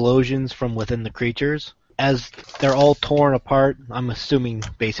explosions from within the creatures. As they're all torn apart, I'm assuming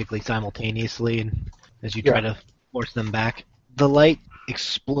basically simultaneously, and as you try to force them back, the light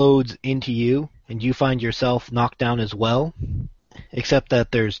explodes into you, and you find yourself knocked down as well, except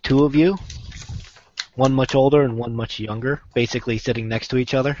that there's 2 of you, one much older and one much younger, basically sitting next to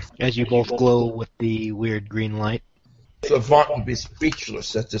each other, as you both glow with the weird green light. Savant will be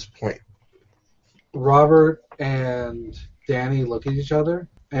speechless at this point. Robert and Danny look at each other,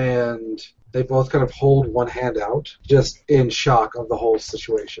 and they both kind of hold one hand out, just in shock of the whole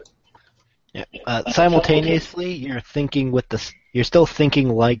situation. Yeah. Simultaneously, you're still thinking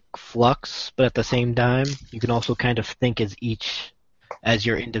like Flux, but at the same time, you can also kind of think as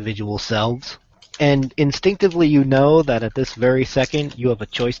your individual selves. And instinctively you know that at this very second you have a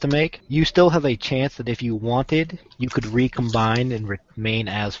choice to make. You still have a chance that if you wanted, you could recombine and remain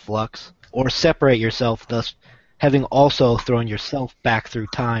as Flux, or separate yourself, thus having also thrown yourself back through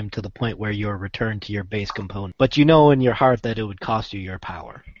time to the point where you're returned to your base component. But you know in your heart that it would cost you your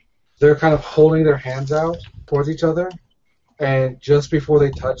power. They're kind of holding their hands out towards each other, and just before they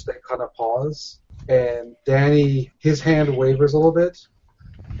touch, they kind of pause. And Danny, his hand wavers a little bit,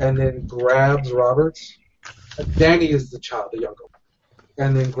 and then grabs Roberts. Danny is the child, the younger one.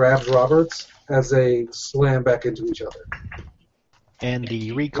 And then grabs Roberts as they slam back into each other. And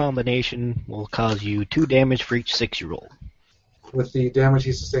the recombination will cause you 2 damage for each 6 you roll. With the damage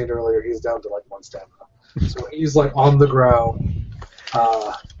he sustained earlier, he's down to 1 stamina. So he's on the ground,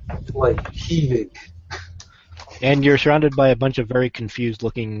 heaving. And you're surrounded by a bunch of very confused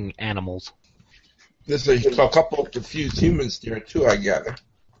looking animals. There's a couple of confused humans there too, I gather.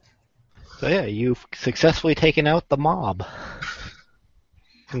 So yeah, you've successfully taken out the mob.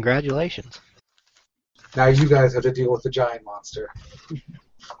 Congratulations. Now you guys have to deal with the giant monster.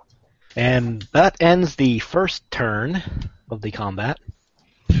 And that ends the first turn of the combat.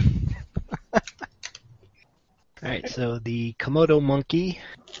 Alright, so the Komodo monkey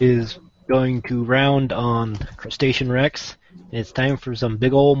is going to round on Crustacean-Rex, and it's time for some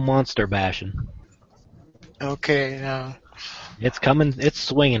big old monster bashing. Okay, now. It's coming, it's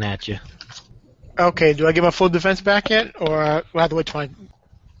swinging at you. Okay, do I get my full defense back yet, or do I have to wait till my...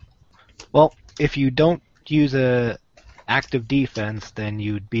 Well, if you don't use a active defense, then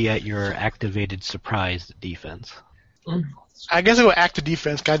you'd be at your activated surprise defense. I guess it will act the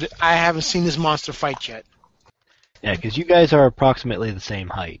defense. 'Cause I haven't seen this monster fight yet. Yeah, because you guys are approximately the same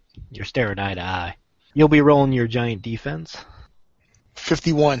height. You're staring eye to eye. You'll be rolling your giant defense.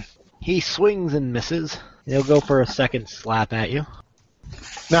 51. He swings and misses. He'll go for a second slap at you.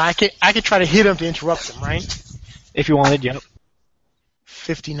 Now I could try to hit him to interrupt him, right? If you wanted, yep.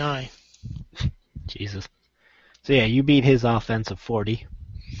 59. Jesus. So yeah, you beat his offense of 40. Did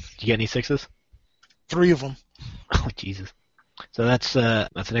you get any sixes? 3 of them. Oh, Jesus. So that's an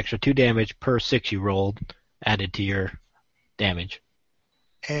extra 2 damage per 6 you rolled, added to your damage.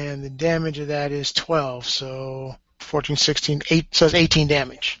 And the damage of that is 12, so 14, 16, 8, so it's 18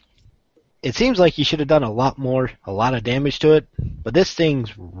 damage. It seems like you should have done a lot of damage to it, but this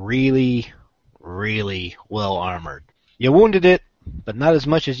thing's really, really well armored. You wounded it, but not as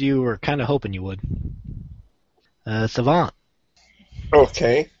much as you were kind of hoping you would. Savant.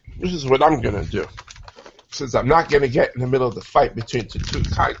 Okay, this is what I'm going to do. Since I'm not going to get in the middle of the fight between the two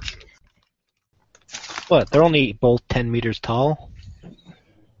kaiju. What, they're only both 10 meters tall?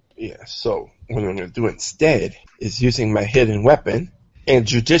 Yeah, so what I'm going to do instead is using my hidden weapon and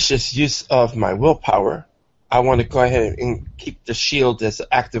judicious use of my willpower. I want to go ahead and keep the shield as an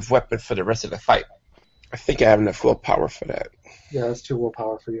active weapon for the rest of the fight. I think I have enough willpower for that. Yeah, that's 2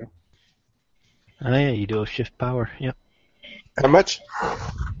 willpower for you. Oh yeah, you do have shift power, yep. How much?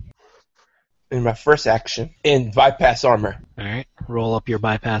 In my first action, in bypass armor. Alright, roll up your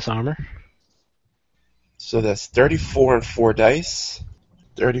bypass armor. So that's 34 and 4 dice.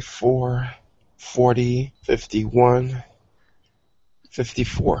 34, 40, 51,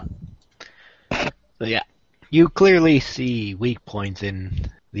 54. So yeah, you clearly see weak points in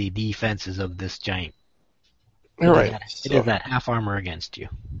the defenses of this giant. Alright. It is that half armor against you,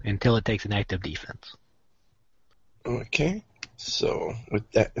 until it takes an active defense. Okay. So, with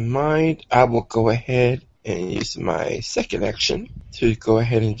that in mind, I will go ahead and use my second action to go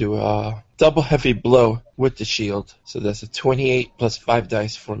ahead and do a double heavy blow with the shield. So that's a 28 plus 5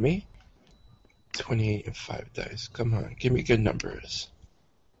 dice for me. 28 and 5 dice. Come on, give me good numbers.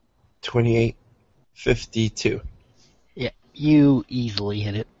 28, 52. Yeah, you easily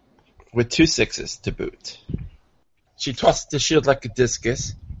hit it. With 2 6s to boot. She tosses the shield like a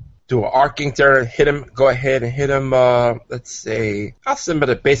discus. Do an arcing turn, hit him, go ahead and hit him, let's say, I'll send him at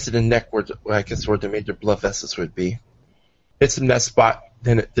the base of the neck where I guess where the major blood vessels would be. Hits him that spot,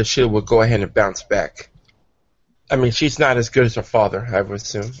 then the shield will go ahead and bounce back. I mean, she's not as good as her father, I would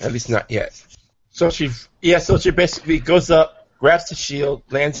assume. At least not yet. So she basically goes up, grabs the shield,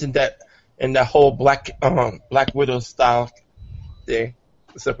 lands in that whole Black Widow style thing,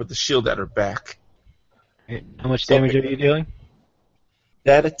 except with the shield at her back. How much damage are you doing?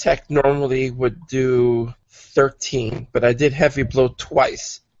 That attack normally would do 13, but I did heavy blow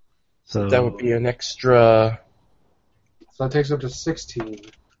twice. So that would be an extra... So that takes up to 16.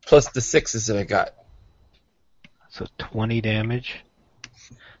 Plus the 6s that I got. So 20 damage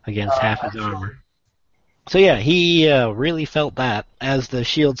against half his armor. So yeah, he really felt that. As the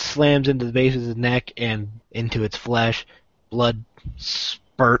shield slams into the base of his neck and into its flesh, blood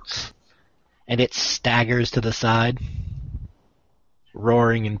spurts, and it staggers to the side,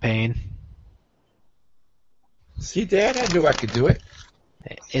 roaring in pain. See, Dad, I knew I could do it.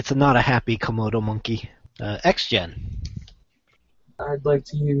 It's not a happy Komodo monkey. X-Gen. I'd like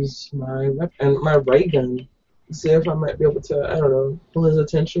to use my weapon, my ray gun, see if I might be able to, I don't know, pull his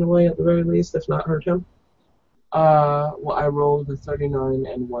attention away at the very least, if not hurt him. Well, I rolled a 39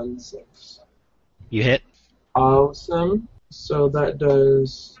 and 1 6. You hit? Awesome. So that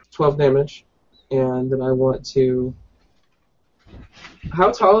does 12 damage. And then I want to...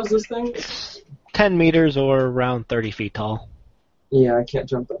 How tall is this thing? 10 meters or around 30 feet tall. Yeah, I can't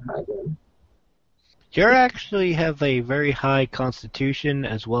jump that high then. You actually have a very high constitution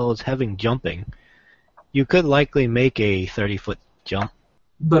as well as having jumping. You could likely make a 30-foot jump.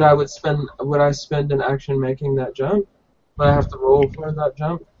 But I would I spend an action making that jump? Would I have to roll for that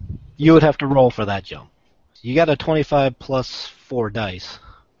jump? You would have to roll for that jump. You got a 25 plus 4 dice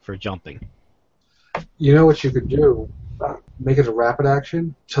for jumping. You know what you could do? Make it a rapid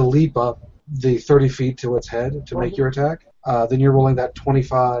action to leap up the 30 feet to its head to make your attack. Then you're rolling that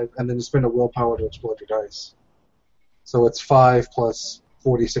 25, and then you spend a willpower to explode your dice. So it's 5 plus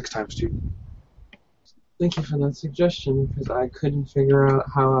 46 times 2. Thank you for that suggestion, because I couldn't figure out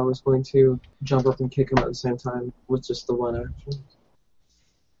how I was going to jump up and kick him at the same time with just the one action.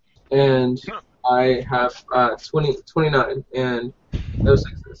 And I have 29 and no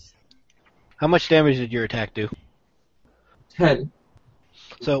 6s. How much damage did your attack do? 10.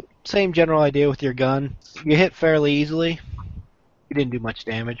 So, same general idea with your gun. You hit fairly easily. You didn't do much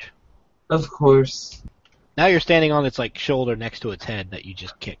damage. Of course. Now you're standing on its like shoulder next to its head that you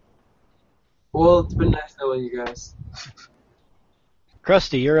just kicked. Well, it's been nice knowing you guys.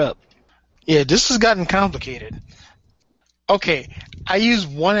 Krusty, you're up. Yeah, this has gotten complicated. Okay, I use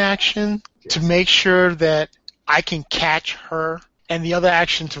one action to make sure that I can catch her, and the other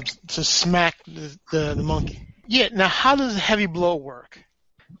action to smack the monkey. Yeah, now how does heavy blow work?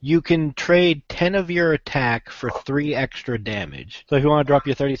 You can trade 10 of your attack for 3 extra damage. So if you want to drop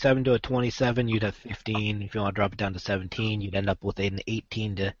your 37 to a 27, you'd have 15. If you want to drop it down to 17, you'd end up with an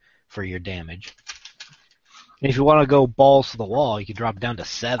 18 for your damage. And if you want to go balls to the wall, you could drop it down to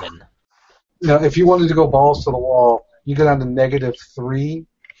 7. Now, if you wanted to go balls to the wall, you go down to -3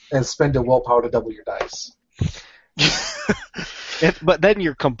 and spend a willpower to double your dice. But then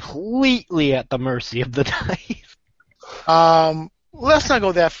you're completely at the mercy of the dice. Let's not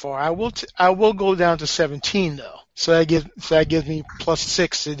go that far. I will go down to 17 though. So that gives me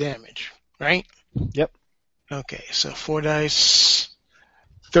 +6 to damage, right? Yep. Okay, so 4 dice,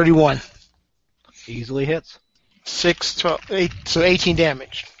 31. Easily hits. 6, 12, 8, so 18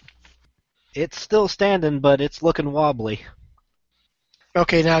 damage. It's still standing, but it's looking wobbly.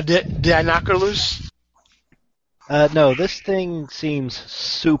 Okay, now did I knock her loose? No, this thing seems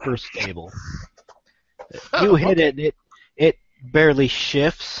super stable. You hit it, it barely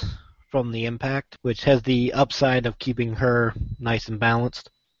shifts from the impact, which has the upside of keeping her nice and balanced.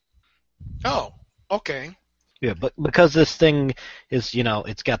 Oh, okay. Yeah, but because this thing is,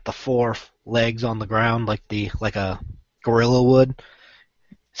 it's got the 4 legs on the ground like a gorilla would,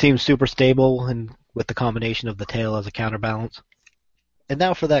 seems super stable and with the combination of the tail as a counterbalance. And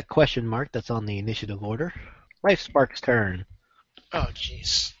now for that question mark that's on the initiative order. Lifespark's turn. Oh,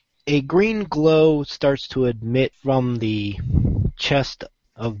 jeez. A green glow starts to emit from the chest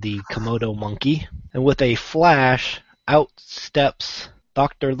of the Komodo monkey, and with a flash, out steps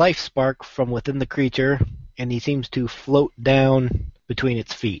Dr. Lifespark from within the creature, and he seems to float down between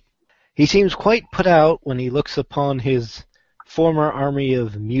its feet. He seems quite put out when he looks upon his former army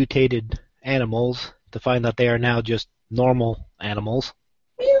of mutated animals to find that they are now just normal animals.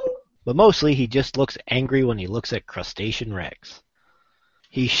 But mostly he just looks angry when he looks at Crustacean-Rex.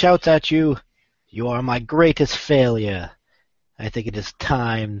 He shouts at you, "You are my greatest failure. I think it is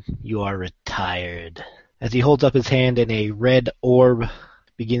time you are retired." As he holds up his hand and a red orb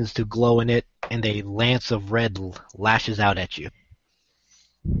begins to glow in it, and a lance of red lashes out at you.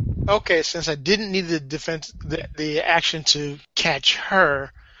 Okay, since I didn't need the action to catch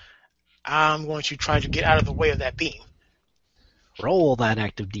her, I'm going to try to get out of the way of that beam. Roll that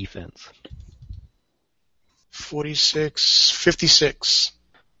active defense. 46, 56.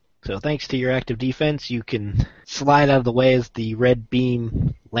 So thanks to your active defense, you can slide out of the way as the red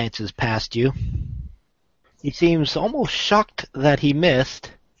beam lances past you. He seems almost shocked that he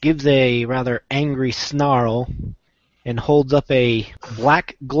missed, gives a rather angry snarl, and holds up a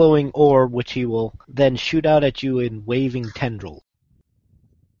black glowing orb which he will then shoot out at you in waving tendrils.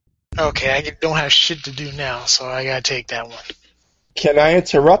 Okay, I don't have shit to do now, so I gotta take that one. Can I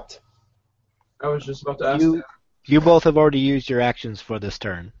interrupt? I was just about to ask that. You both have already used your actions for this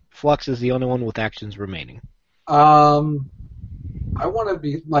turn. Flux is the only one with actions remaining. I want to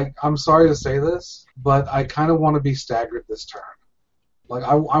be, I'm sorry to say this, but I kind of want to be staggered this turn.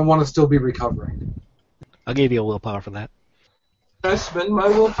 I want to still be recovering. I'll give you a willpower for that. Can I spend my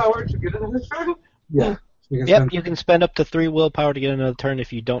willpower to get another turn? Yeah. You can spend up to 3 willpower to get another turn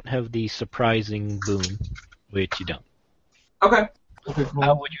if you don't have the surprising boon, which you don't. Okay. Okay, cool.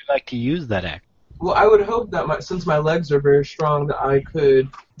 How would you like to use that act? Well, I would hope that since my legs are very strong, that I could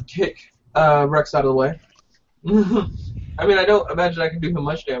kick Rex out of the way. I mean, I don't imagine I can do him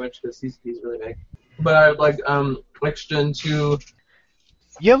much damage because he's really big. But I would like extend to.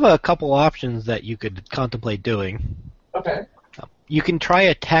 You have a couple options that you could contemplate doing. Okay. You can try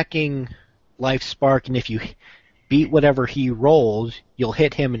attacking Lifespark, and if you beat whatever he rolls, you'll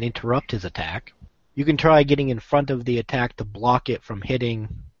hit him and interrupt his attack. You can try getting in front of the attack to block it from hitting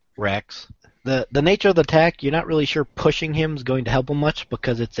Rex. The nature of the attack, you're not really sure pushing him is going to help him much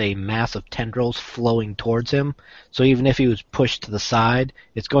because it's a mass of tendrils flowing towards him. So even if he was pushed to the side,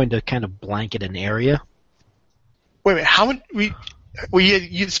 it's going to kind of blanket an area. Wait a minute, how much?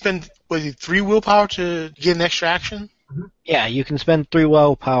 You'd spend 3 willpower to get an extra action? Yeah, you can spend 3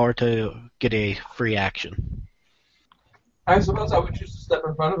 willpower to get a free action. I suppose I would choose to step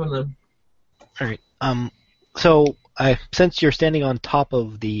in front of him then. Alright, so since you're standing on top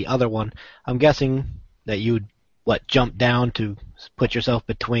of the other one, I'm guessing that you would, jump down to put yourself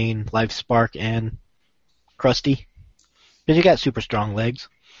between Lifespark and Krusty? Because you got super strong legs.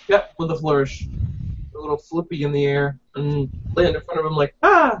 Yep, with a flourish. A little flippy in the air, and land in front of him like,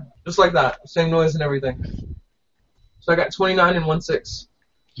 ah! Just like that. Same noise and everything. So I got 29 and 1/6.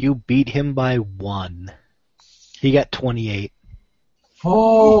 You beat him by 1. He got 28.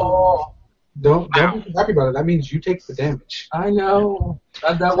 Oh, Don't be happy about it. That means you take the damage. I know.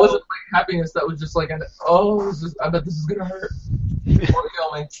 That wasn't like happiness. That was just like, I bet this is gonna hurt. Or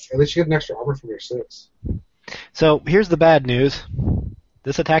kill me. At least you get an extra armor from your 6. So here's the bad news.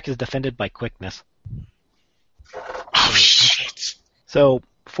 This attack is defended by quickness. Oh, shit. So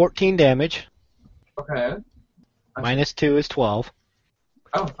 14 damage, Okay. minus 2 is 12.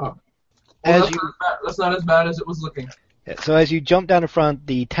 Oh. Well, As that's not as bad as it was looking. So as you jump down in front,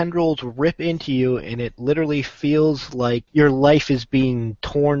 the tendrils rip into you, and it literally feels like your life is being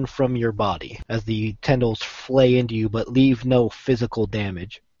torn from your body as the tendrils flay into you, but leave no physical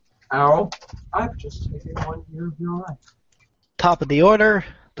damage. Ow. I've just taken 1 year of your life. Top of the order,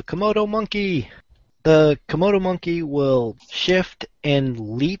 the Komodo monkey. The Komodo monkey will shift and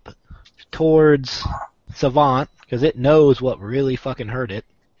leap towards Savant, because it knows what really fucking hurt it,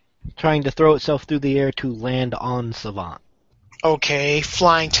 trying to throw itself through the air to land on Savant. Okay,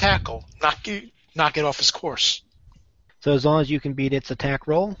 flying tackle. Knock it off his course. So as long as you can beat its attack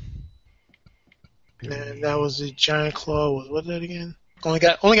roll. And that was the giant claw. What was that again? Only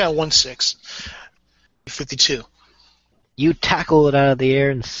got 1/6. 52. You tackle it out of the air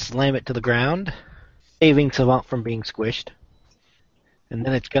and slam it to the ground, saving Savant from being squished. And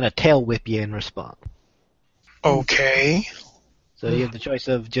then it's going to tail whip you in response. Okay. So you have the choice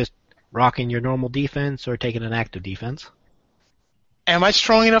of just rocking your normal defense or taking an active defense. Am I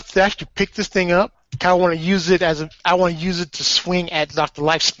strong enough to actually pick this thing up? I want to use it to swing at Dr.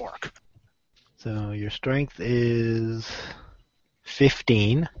 Lifespark. So your strength is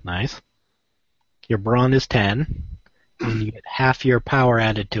 15. Nice. Your brawn is 10. And you get half your power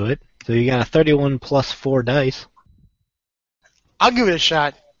added to it. So you got a 31 plus 4 dice. I'll give it a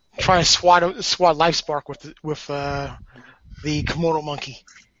shot. Try and swat Lifespark with the Komodo monkey.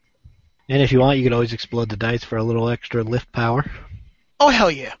 And if you want, you could always explode the dice for a little extra lift power. Oh,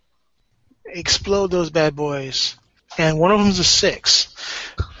 hell yeah. Explode those bad boys. And one of them's a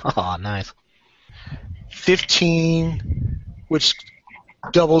 6. Oh, nice. 15, which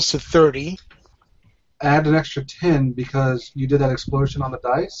doubles to 30. Add an extra 10 because you did that explosion on the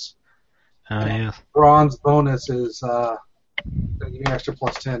dice. Oh, yeah. Bronze bonus is give you an extra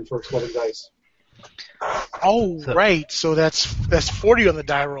plus 10 for exploding dice. Oh, right. So that's 40 on the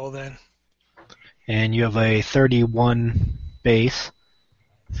die roll then. And you have a 31 base.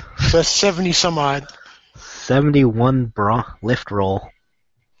 So that's 70 some odd. 71 lift roll.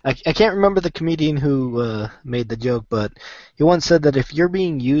 I can't remember the comedian who made the joke, but he once said that if you're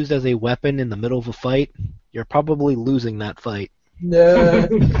being used as a weapon in the middle of a fight, you're probably losing that fight. No.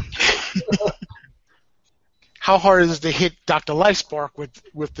 How hard is it to hit Dr. Lifespark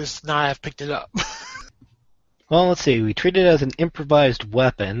with this now I've picked it up? Well, let's see. We treat it as an improvised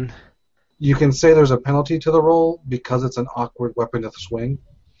weapon. You can say there's a penalty to the roll because it's an awkward weapon to swing.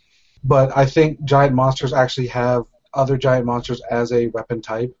 But I think giant monsters actually have other giant monsters as a weapon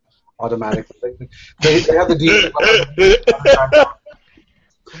type automatically. They have the DC.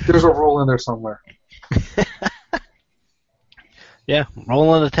 There's a roll in there somewhere. Yeah,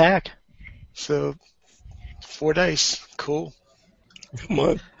 roll an attack. So 4 dice. Cool. Come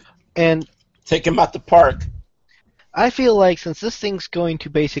on. And Take him out the park. I feel like since this thing's going to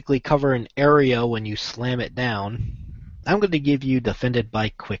basically cover an area when you slam it down, I'm going to give you Defended by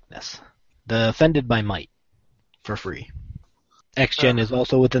Quickness. Defended by Might. For free. X-Gen is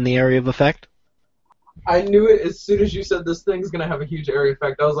also within the area of effect. I knew it as soon as you said this thing's going to have a huge area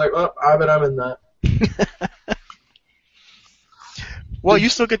effect. I was like, oh, I bet I'm in that. Well, you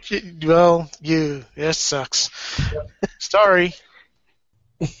still get that sucks. Yep. Sorry.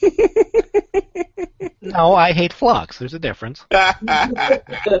 No, I hate Flux. There's a difference.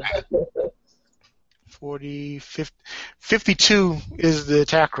 40, 50, 52 is the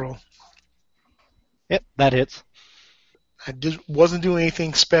attack roll. Yep, that hits. I wasn't doing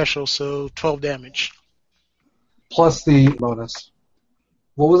anything special, so 12 damage. Plus the bonus.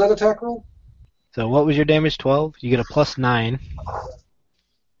 What was that attack roll? So what was your damage? 12? You get a plus 9.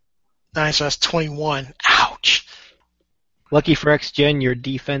 9, so that's 21. Ouch. Lucky for X-Gen, your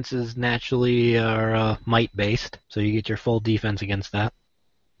defenses naturally are might-based, so you get your full defense against that.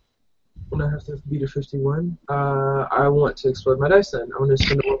 When I have to beat a 51, I want to explode my dice then. I want to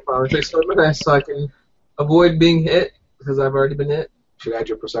spend a willpower to explode my dice so I can avoid being hit, because I've already been hit. Should add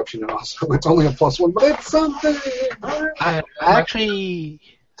your perception and also it's only a plus 1, but it's something. I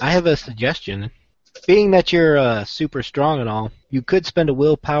have a suggestion. Being that you're super strong and all, you could spend a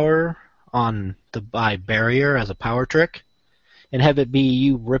willpower on the buy barrier as a power trick. and have it be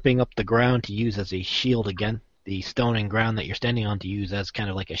you ripping up the ground to use as a shield again, the stone and ground that you're standing on to use as kind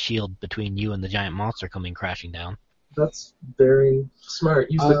of like a shield between you and the giant monster coming crashing down. That's very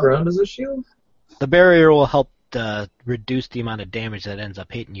smart. Use the ground as a shield? The barrier will help reduce the amount of damage that ends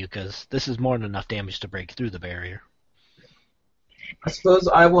up hitting you, because this is more than enough damage to break through the barrier. I suppose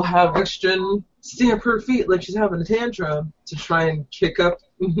I will have Ixchen stamp her feet like she's having a tantrum to try and kick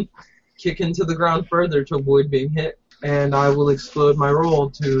into the ground further to avoid being hit. And I will explode my roll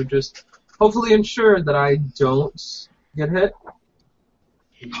to just hopefully ensure that I don't get hit.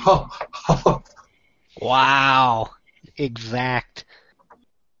 Wow. Exact.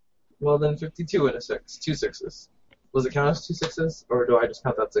 Well, then 52 and a 6. 2 6s. Was it count as 2 6s? Or do I just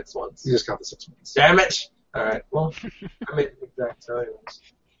count that 6 once? You just count the 6 ones. Damn it! Alright, well, I made it exact, so anyways.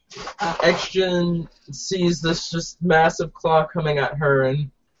 Ixchen sees this just massive claw coming at her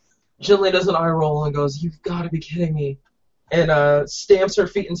and gently does an eye roll and goes, "You've got to be kidding me." And stamps her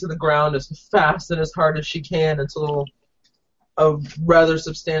feet into the ground as fast and as hard as she can until a rather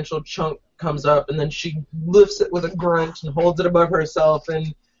substantial chunk comes up, and then she lifts it with a grunt and holds it above herself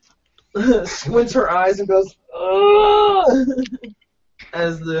and squints her eyes and goes, "Ugh!"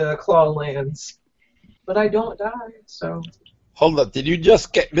 as the claw lands. But I don't die, so... Hold up, did you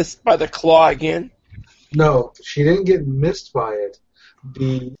just get missed by the claw again? No, she didn't get missed by it.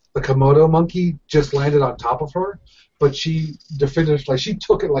 The Komodo monkey just landed on top of her, but she defended, like, she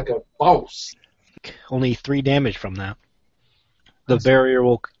took it like a boss. Only 3 damage from that. The barrier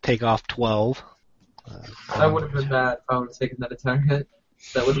will take off 12. That would have been bad if I would have taken that attack hit.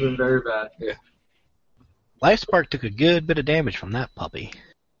 That would have been very bad. Yeah. Lifespark took a good bit of damage from that puppy.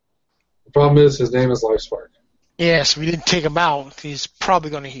 The problem is, his name is Lifespark. Yes, we didn't take him out. He's probably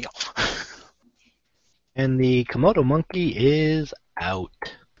going to heal. And the Komodo monkey is out.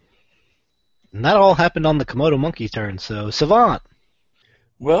 And that all happened on the Komodo monkey's turn, so Savant.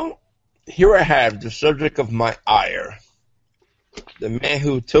 Well, here I have the subject of my ire. The man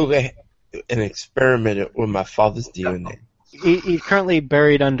who took and experimented with my father's DNA. He's currently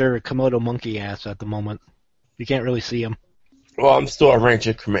buried under Komodo monkey ass at the moment. You can't really see him. Well, I'm still a range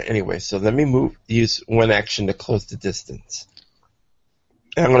increment anyway, so let me use one action to close the distance.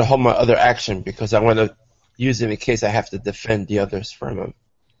 And I'm going to hold my other action because I want to use it in case I have to defend the others from him.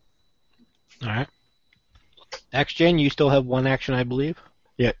 Alright. X-Gen, you still have one action, I believe?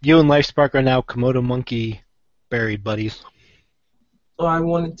 Yeah, you and Lifespark are now Komodo monkey buried buddies. So I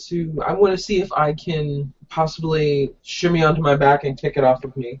want to see if I can possibly shimmy onto my back and kick it off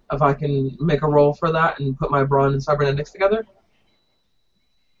of me. If I can make a roll for that and put my brawn and cybernetics together.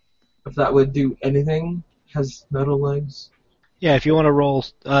 If that would do anything. Has metal legs. Yeah, if you want to roll,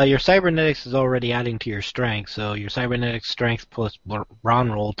 your cybernetics is already adding to your strength, so your cybernetics strength plus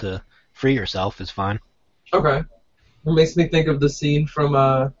brawn roll to free yourself is fine. Okay. It makes me think of the scene from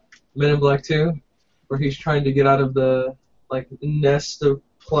Men in Black 2, where he's trying to get out of the nest of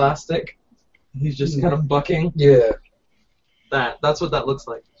plastic. He's just kind of bucking. Yeah. That's what that looks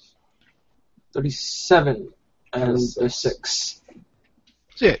like. 37 and a 6.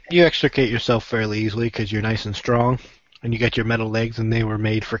 So yeah, you extricate yourself fairly easily because you're nice and strong, and you got your metal legs, and they were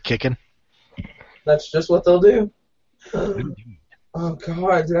made for kicking. That's just what they'll do. Oh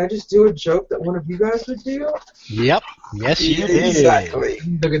God, did I just do a joke that one of you guys would do? Yep. Yes, you did. Exactly.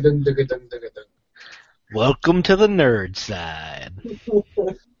 Welcome to the nerd side.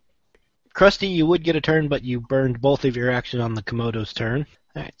 Krusty, you would get a turn, but you burned both of your action on the Komodo's turn.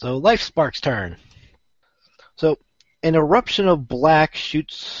 Alright, so Lifespark's turn. So, an eruption of black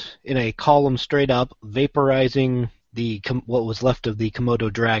shoots in a column straight up, vaporizing what was left of the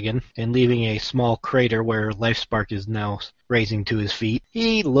Komodo dragon, and leaving a small crater where Lifespark is now raising to his feet.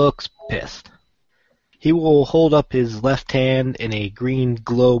 He looks pissed. He will hold up his left hand, and a green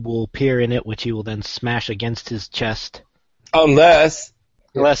globe will appear in it, which he will then smash against his chest. Unless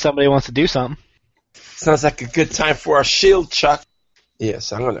somebody wants to do something. Sounds like a good time for a shield, Chuck.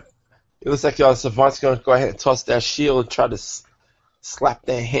 Yes, it looks like Savant's going to go ahead and toss that shield and try to slap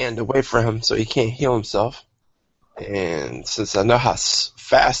that hand away from him so he can't heal himself. And since I know how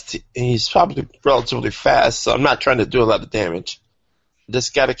fast, he's probably relatively fast, so I'm not trying to do a lot of damage.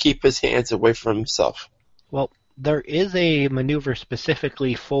 Just got to keep his hands away from himself. Well, there is a maneuver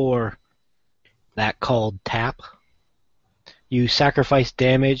specifically for that called tap. You sacrifice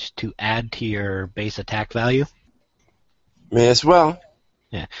damage to add to your base attack value. May as well.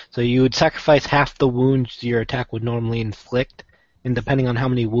 Yeah, so you would sacrifice half the wounds your attack would normally inflict, and depending on how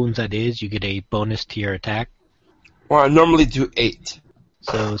many wounds that is, you get a bonus to your attack. Well, I normally do 8.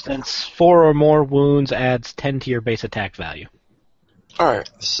 So since 4 or more wounds adds 10 to your base attack value. Alright,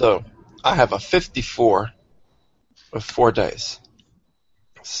 so I have a 54. with 4 dice.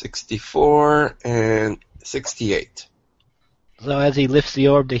 64 and 68. So as he lifts the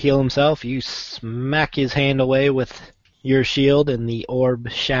orb to heal himself, you smack his hand away with your shield, and the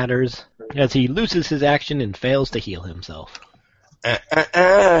orb shatters as he loses his action and fails to heal himself.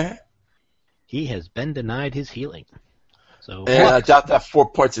 He has been denied his healing. So And I doubt that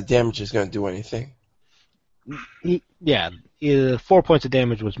 4 points of damage is going to do anything. 4 points of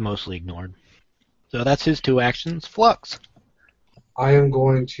damage was mostly ignored. So that's his 2 actions. Flux. I am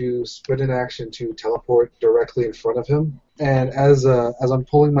going to split an action to teleport directly in front of him. And as I'm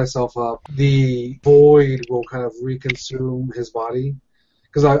pulling myself up, the void will kind of reconsume his body.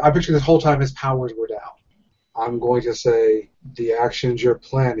 Because I picture this whole time his powers were down. I'm going to say, the actions you're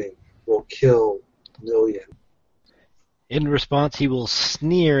planning will kill Million. In response, he will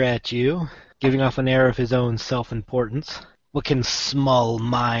sneer at you, giving off an air of his own self-importance. What can small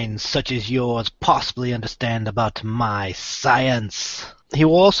minds such as yours possibly understand about my science? He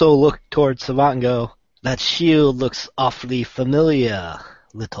will also look towards Savant and go, that shield looks awfully familiar,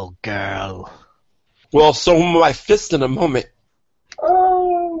 little girl. Well, so will my fist in a moment.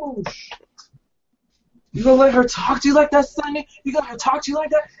 Oh! You gonna let her talk to you like that, Sonny? You gonna let her talk to you like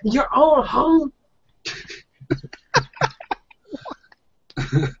that in your own home?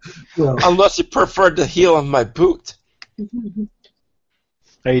 Well, Unless you prefer the heel of my boot.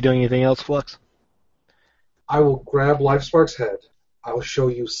 Are you doing anything else, Flux? I will grab Lifespark's head. I will show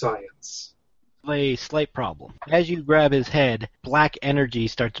you science. A slight problem. As you grab his head, black energy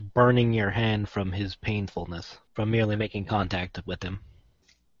starts burning your hand from his painfulness, from merely making contact with him.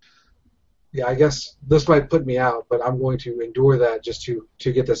 Yeah, I guess this might put me out, but I'm going to endure that just to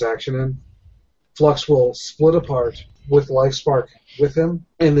get this action in. Flux will split apart with Lifespark with him,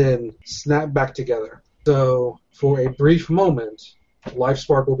 and then snap back together. So, for a brief moment,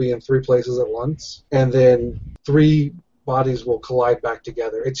 Lifespark will be in 3 places at once, and then 3 bodies will collide back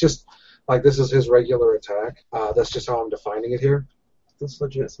together. It's just like this is his regular attack. That's just how I'm defining it here. This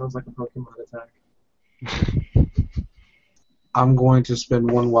legit sounds like a Pokemon attack. I'm going to spend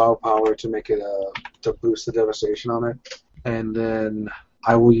 1 WoW power to make it to boost the devastation on it, and then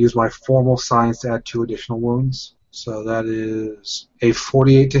I will use my formal science to add 2 additional wounds. So that is a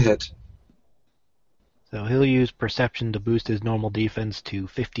 48 to hit. So he'll use Perception to boost his normal defense to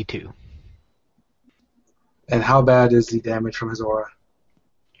 52. And how bad is the damage from his aura?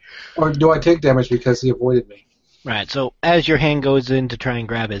 Or do I take damage because he avoided me? Right, so as your hand goes in to try and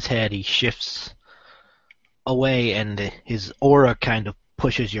grab his head, he shifts away and his aura kind of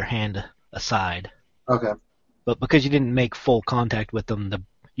pushes your hand aside. Okay. But because you didn't make full contact with him,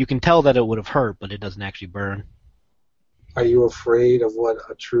 you can tell that it would have hurt, but it doesn't actually burn. Are you afraid of what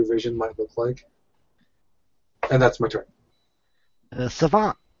a true vision might look like? And that's my turn.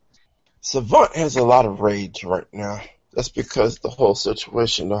 Savant. Savant has a lot of rage right now. That's because the whole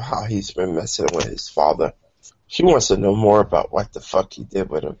situation of how he's been messing with his father. She wants to know more about what the fuck he did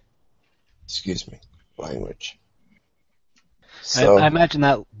with him. Excuse me, language. So, I imagine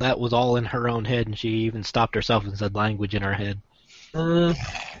that was all in her own head, and she even stopped herself and said language in her head.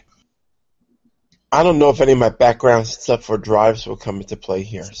 I don't know if any of my background stuff for drives will come into play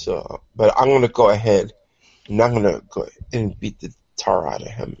here. So, but I'm gonna go ahead and I'm gonna go and beat the tar out of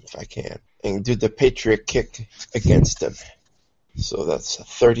him if I can, and do the Patriot kick against him. So that's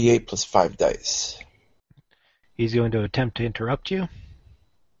 38 plus 5 dice. He's going to attempt to interrupt you.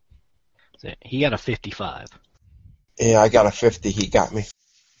 So he got a 55. Yeah, I got a 50. He got me.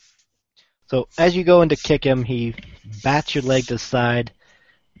 So as you go in to kick him, he bats your leg to the side,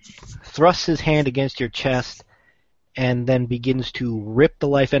 thrusts his hand against your chest, and then begins to rip the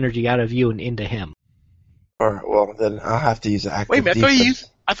life energy out of you and into him. Alright, well, then I'll have to use an active Wait a minute, defense.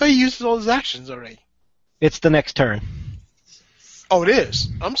 I thought you used all his actions already. It's the next turn. Oh, it is.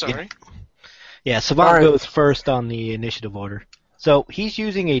 I'm sorry. Yeah, Savant All right. goes first on the initiative order. So he's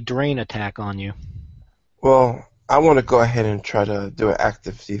using a drain attack on you. Well, I want to go ahead and try to do an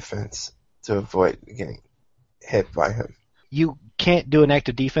active defense to avoid getting hit by him. You can't do an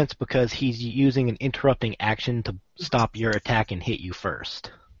active defense because he's using an interrupting action to stop your attack and hit you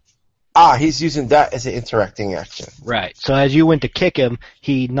first. Ah, he's using that as an interacting action. Right. So as you went to kick him,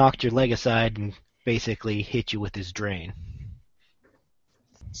 he knocked your leg aside and basically hit you with his drain.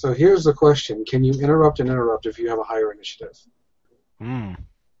 So here's the question. Can you interrupt if you have a higher initiative?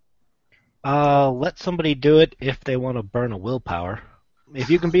 Let somebody do it if they want to burn a willpower. If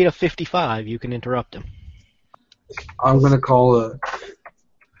you can beat a 55, you can interrupt him. I'm going to call a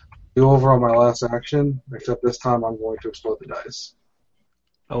do-over on my last action, except this time I'm going to explode the dice.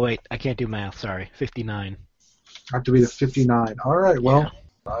 Oh wait, I can't do math, sorry. 59. I have to beat a 59. All right, well,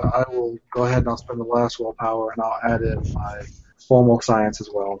 I will go ahead and I'll spend the last willpower, and I'll add in my formal science as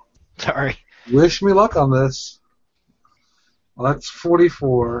well. Sorry. Wish me luck on this. Well, that's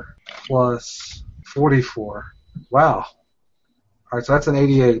 44 plus 44. Wow. All right, so that's an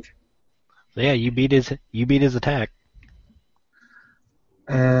 88. So yeah, you beat his attack.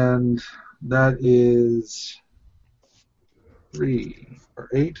 And that is 3 or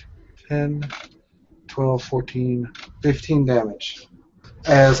 8, 10, 12, 14, 15 damage.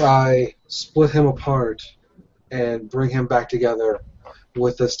 As I split him apart and bring him back together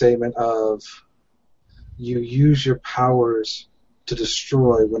with the statement of, you use your powers to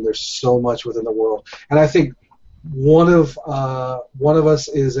destroy when there's so much within the world. And I think one of us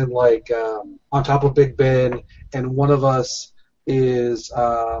is in on top of Big Ben, and one of us is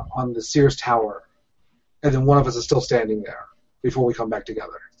on the Sears Tower, and then one of us is still standing there before we come back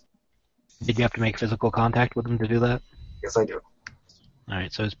together. Did you have to make physical contact with him to do that? Yes, I do.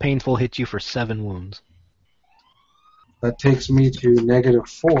 Alright, so his painful hits you for 7 wounds. That takes me to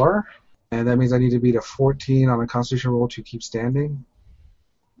 -4, and that means I need to beat a 14 on a Constitution roll to keep standing.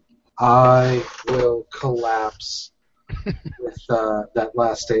 I will collapse with that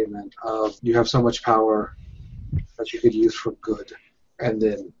last statement of, you have so much power that you could use for good, and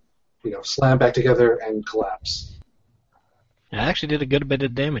then, slam back together and collapse. I actually did a good bit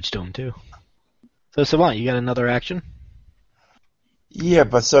of damage to him, too. So, Savant, you got another action? Yeah,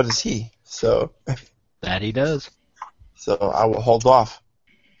 but so does he. So That he does. So I will hold off.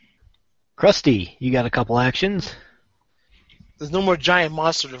 Krusty, you got a couple actions? There's no more giant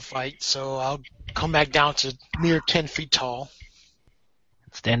monster to fight, so I'll come back down to mere 10 feet tall.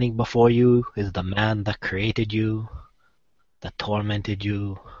 Standing before you is the man that created you, that tormented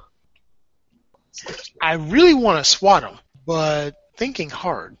you. I really want to swat him, but thinking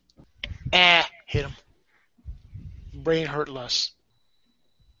hard. Hit him. Brain hurt less.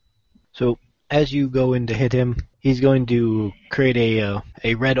 So, as you go in to hit him, he's going to create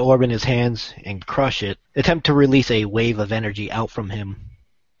a red orb in his hands and crush it. Attempt to release a wave of energy out from him.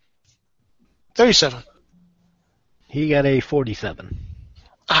 37. He got a 47.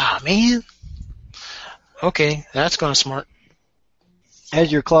 Ah, man. Okay, that's kind of smart.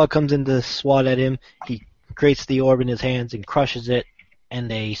 As your claw comes in to swat at him, he creates the orb in his hands and crushes it, and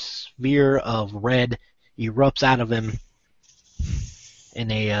a sphere of red erupts out of him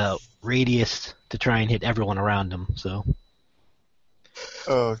in a radius to try and hit everyone around him. So,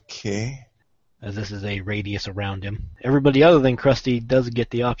 Okay. as this is a radius around him, everybody other than Krusty does get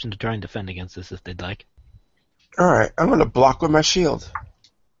the option to try and defend against this if they'd like. Alright, I'm gonna block with my shield.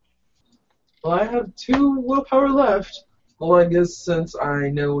 Well, I have 2 willpower left. Well, I guess since I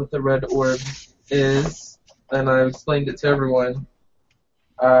know what the red orb is, and I've explained it to everyone,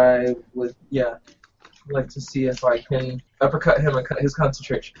 I would, like to see if I can uppercut him and cut his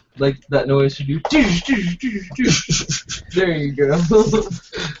concentration. Like that noise you do. There you go.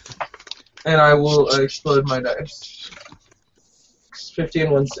 And I will explode my dice. 15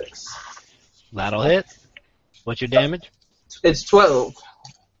 and 1 6. That'll hit. What's your damage? It's 12.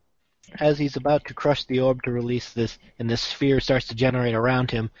 As he's about to crush the orb to release this, and this sphere starts to generate around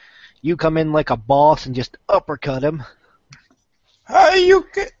him, you come in like a boss and just uppercut him. Hey, you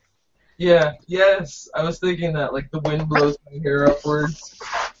get... Yeah, yes. I was thinking that, like, the wind blows my hair upwards.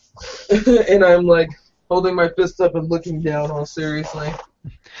 And I'm, like, holding my fist up and looking down all seriously.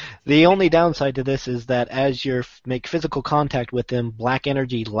 The only downside to this is that as you make physical contact with him, black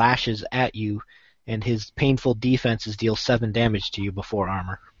energy lashes at you, and his painful defenses deal 7 damage to you before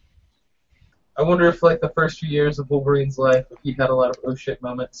armor. I wonder if, like, the first few years of Wolverine's life, if he had a lot of oh shit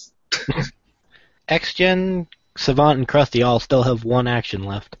moments. X-Gen, Savant, and Krusty all still have 1 action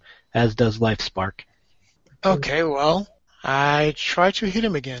left, as does Lifespark. Okay, well, I try to hit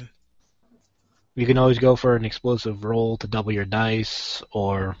him again. You can always go for an explosive roll to double your dice,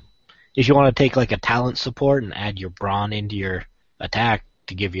 or if you want to take like a talent support and add your brawn into your attack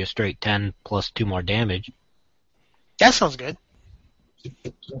to give you a straight 10 plus 2 more damage. That sounds good.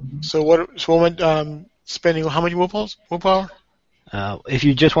 So what spending how many willpower? If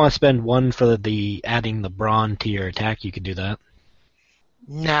you just want to spend 1 for the adding the brawn to your attack, you could do that.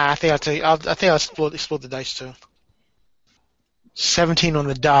 Nah, I think I'll split the dice too. 17 on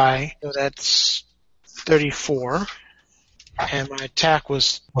the die, so that's 34. And my attack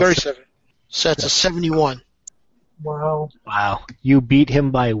was 37. So that's a 71. Wow. Wow. You beat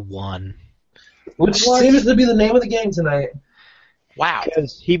him by 1. Which seems to be the name of the game tonight. Wow.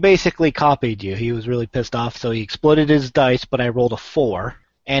 Because he basically copied you. He was really pissed off, so he exploded his dice, but I rolled a 4,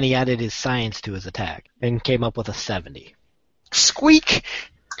 and he added his science to his attack, and came up with a 70. Squeak!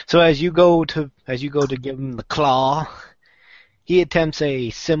 So as you go to give him the claw, He attempts a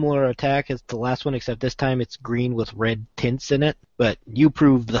similar attack as the last one, except this time it's green with red tints in it. But you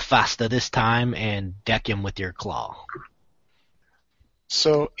prove the faster this time and deck him with your claw.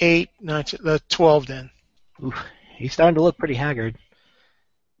 So 8, 9, 12 then. Oof, he's starting to look pretty haggard.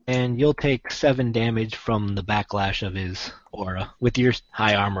 And you'll take 7 damage from the backlash of his aura. With your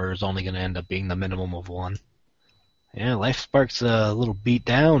high armor, is only going to end up being the minimum of 1. Yeah, Lifespark's a little beat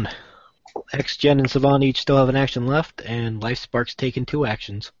down. X-Gen and Savant each still have an action left, and Lifespark's taken 2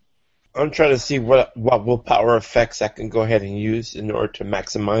 actions. I'm trying to see what willpower effects I can go ahead and use in order to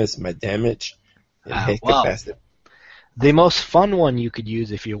maximize my damage and hit capacity. The most fun one you could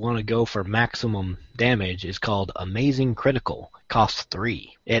use if you want to go for maximum damage is called Amazing Critical. Costs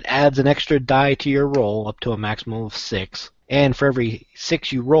 3. It adds an extra die to your roll up to a maximum of 6, and for every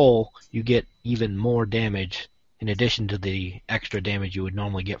 6 you roll, you get even more damage in addition to the extra damage you would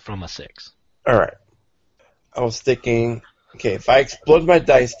normally get from a 6. Alright. I was thinking, okay, if I explode my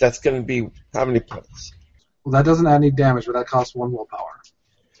dice, that's going to be how many points? Well, that doesn't add any damage, but that costs 1 willpower.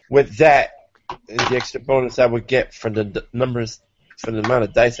 With that, and the extra bonus I would get from the numbers, from the amount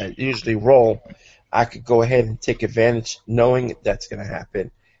of dice I usually roll, I could go ahead and take advantage, knowing that's going to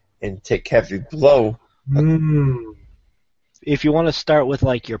happen, and take heavy blow. If you want to start with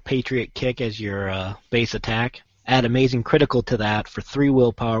like your Patriot Kick as your base attack, add Amazing Critical to that for 3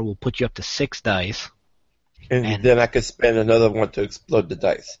 willpower will put you up to 6 dice. And then I could spend another one to explode the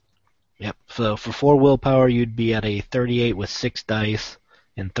dice. Yep, so for 4 willpower you'd be at a 38 with 6 dice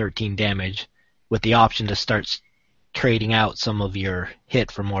and 13 damage, with the option to start trading out some of your hit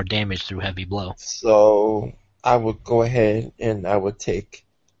for more damage through heavy blow. So I would go ahead and I would take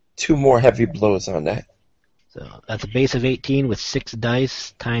 2 more heavy blows on that. So that's a base of 18 with 6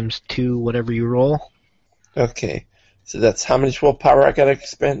 dice times 2 whatever you roll. Okay, so that's how much willpower I gotta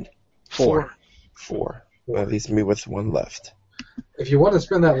expend? 4. 4. That leaves me with 1 left. If you want to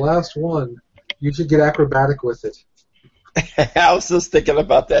spend that last one, you should get acrobatic with it. I was just thinking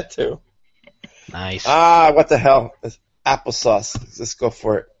about that too. Nice. What the hell? It's applesauce. Let's go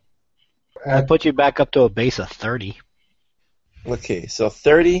for it. That put you back up to a base of 30. Okay, so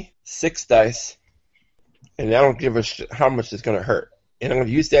 30, 6 dice, and I don't give a shit how much it's going to hurt. And I'm going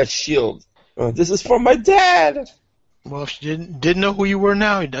to use that shield. This is for my dad! Well, if you didn't know who you were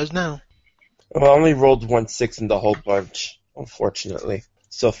now, he does now. Well, I only rolled 1 6 in the whole bunch, unfortunately.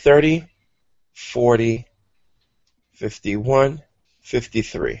 So 30, 40, 51,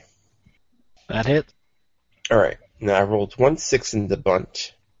 53. That hit? Alright, now I rolled 1 6 in the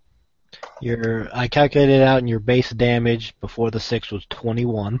bunch. I calculated out, and your base damage before the 6 was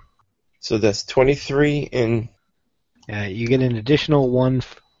 21. So that's 23 in... You get an additional 1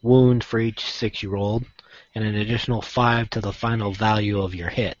 wound for each 6 you rolled, and an additional 5 to the final value of your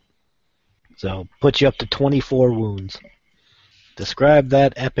hit. So, puts you up to 24 wounds. Describe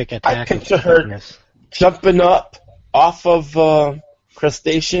that epic attack. I picture her jumping up off of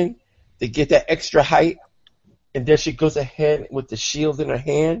Crustacean to get that extra height, and then she goes ahead with the shield in her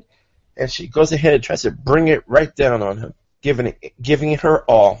hand, and she goes ahead and tries to bring it right down on him, giving it her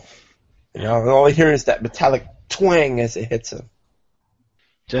all. And all I hear is that metallic twang as it hits him.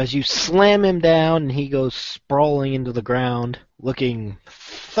 So as you slam him down, and he goes sprawling into the ground, looking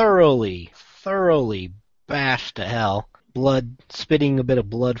thoroughly bashed to hell, spitting a bit of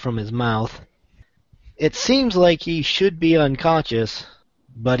blood from his mouth. It seems like he should be unconscious,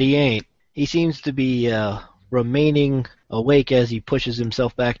 but he ain't. He seems to be remaining awake as he pushes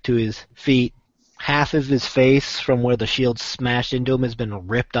himself back to his feet. Half of his face from where the shield smashed into him has been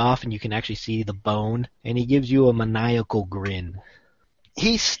ripped off, and you can actually see the bone, and he gives you a maniacal grin.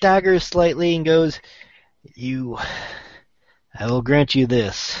 He staggers slightly and goes, I will grant you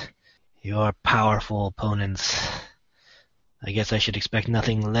this. Your powerful opponents. I guess I should expect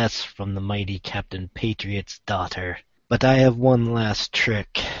nothing less from the mighty Captain Patriot's daughter. But I have one last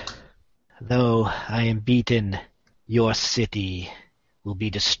trick. Though I am beaten, your city will be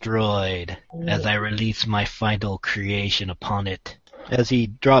destroyed as I release my final creation upon it. As he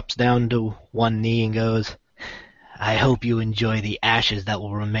drops down to one knee and goes, I hope you enjoy the ashes that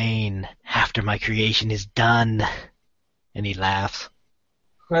will remain after my creation is done. And he laughs.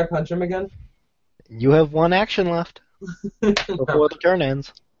 Can I punch him again? You have 1 action left before the turn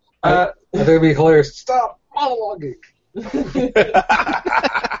ends. I think it'd be hilarious. Stop monologuing.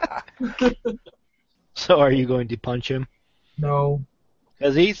 So are you going to punch him? No.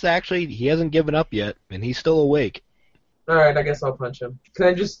 Because he hasn't given up yet, and he's still awake. Alright, I guess I'll punch him. Can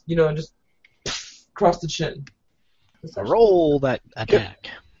I just cross the chin? Roll that attack.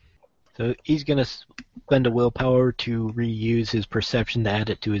 So he's going to spend a willpower to reuse his perception to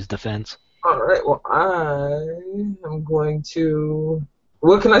add it to his defense. Alright, well, I am going to...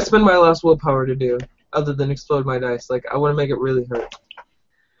 What can I spend my last willpower to do, other than explode my dice? Like, I want to make it really hurt.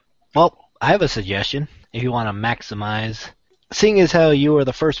 Well, I have a suggestion if you want to maximize. Seeing as how you were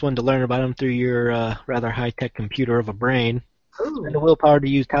the first one to learn about him through your rather high-tech computer of a brain, and the willpower to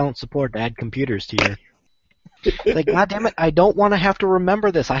use talent support to add computers to your... Like, goddammit, I don't want to have to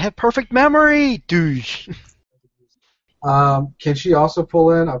remember this. I have perfect memory, douche. Can she also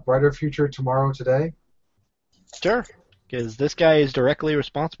pull in a brighter future tomorrow today? Sure, because this guy is directly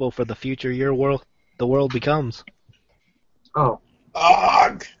responsible for the future the world becomes. Oh.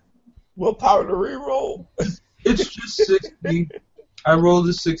 Ugh! Willpower to reroll. It's just 60. I rolled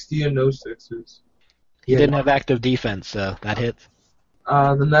a 60 and no sixes. He didn't have active defense, so that hits.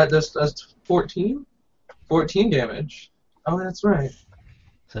 Then that's 14? 14 damage. Oh, that's right.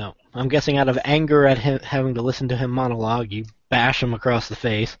 So, I'm guessing out of anger at him having to listen to him monologue, you bash him across the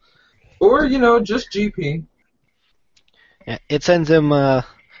face. Or, just GP. Yeah, it sends him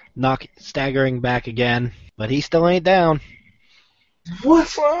staggering back again, but he still ain't down.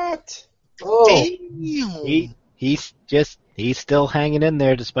 What? Oh, Damn. He's still hanging in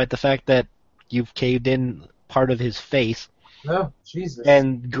there despite the fact that you've caved in part of his face, Oh, Jesus.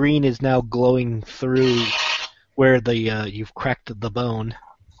 and green is now glowing through where you've cracked the bone.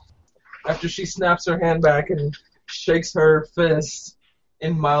 After she snaps her hand back and shakes her fist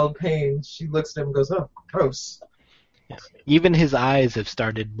in mild pain, she looks at him and goes, oh, gross. Even his eyes have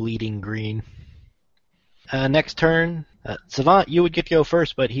started bleeding green. Next turn, Savant, you would get to go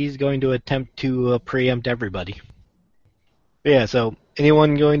first, but he's going to attempt to preempt everybody. Yeah, so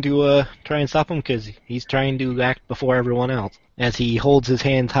anyone going to try and stop him? Because he's trying to act before everyone else. As he holds his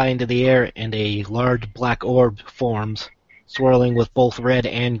hands high into the air and a large black orb forms, swirling with both red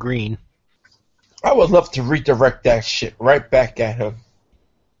and green. I would love to redirect that shit right back at him.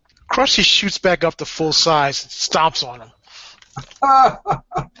 Krusty shoots back up to full size and stomps on him.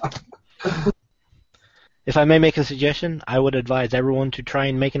 If I may make a suggestion, I would advise everyone to try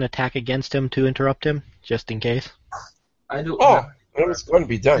and make an attack against him to interrupt him, just in case. I do. Oh, it was going to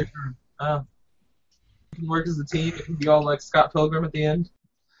be done. You can work as a team. It can be all like Scott Pilgrim at the end.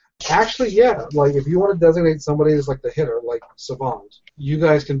 actually, yeah. Like, if you want to designate somebody as like the hitter, like Savant, you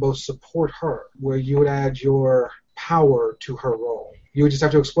guys can both support her, where you would add your power to her role. You would just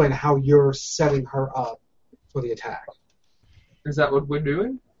have to explain how you're setting her up for the attack. Is that what we're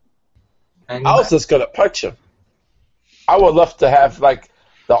doing? I was just going to punch him. I would love to have, like,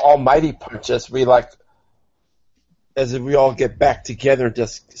 the almighty punch as we all get back together and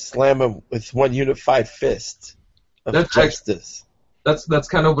just slam him with one unified fist of justice. That's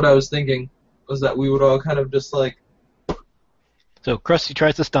kind of what I was thinking, was that we would all kind of just like... So Krusty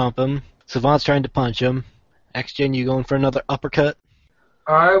tries to stomp him, Savant's trying to punch him, X-Gen, you going for another uppercut?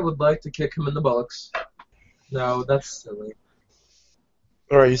 I would like to kick him in the buttocks. No, that's silly.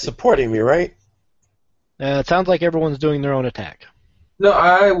 Or are you supporting me, right? It sounds like everyone's doing their own attack. No,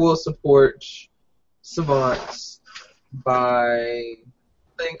 I will support Savant by...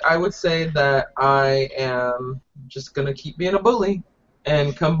 I would say that I am just going to keep being a bully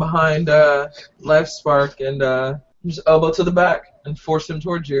and come behind Lifespark and just elbow to the back and force him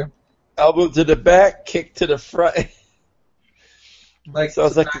towards you. Elbow to the back, kick to the front. Like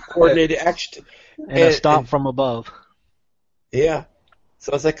Sounds like a coordinated action. And a stomp from above. Yeah.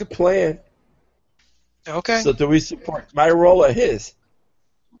 Sounds like a plan. Okay. So do we support my role or his?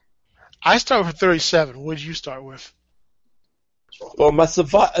 I start with 37. What did you start with? Well, my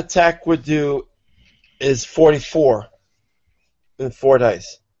Savant attack would do is 44 and 4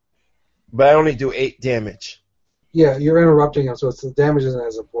 dice. But I only do 8 damage. Yeah, you're interrupting him, so the damage isn't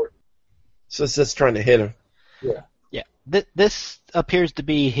as important. So it's just trying to hit him. Yeah. Yeah. This appears to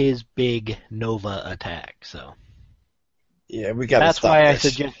be his big Nova attack, so... Yeah, we gotta That's stop why I this.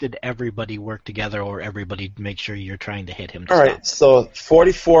 suggested everybody work together, or everybody make sure you're trying to hit him to Alright, stop. so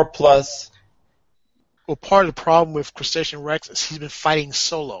 44 plus... Well, part of the problem with Crustacean-Rex is he's been fighting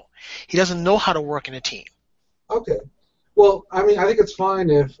solo. He doesn't know how to work in a team. Okay. Well, I mean, I think it's fine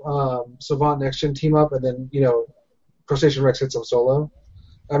if Savant and X-Gen team up and then, Crustacean-Rex hits him solo.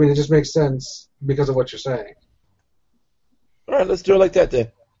 I mean, it just makes sense because of what you're saying. Alright, let's do it like that then.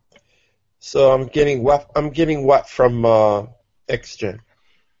 So I'm getting what from X-Gen?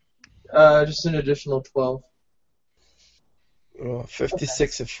 Just an additional 12.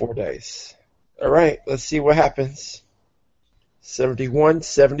 56 and 4 dice. Alright, let's see what happens. 71,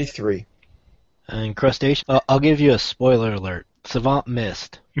 73. And Crustacean, I'll give you a spoiler alert. Savant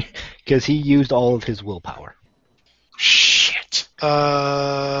missed, because he used all of his willpower. Shit.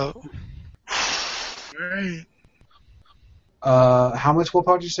 Right. How much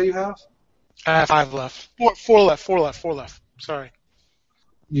willpower did you say you have? I have 5 left. Four left. Sorry.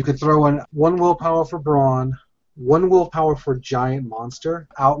 You could throw in 1 willpower for Brawn, 1 willpower for Giant Monster,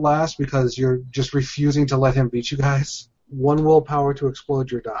 Outlast because you're just refusing to let him beat you guys, 1 willpower to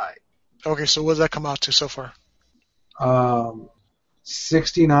explode your die. Okay, so what does that come out to so far?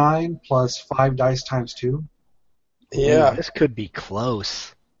 69 plus 5 dice times 2. Yeah. Ooh, this could be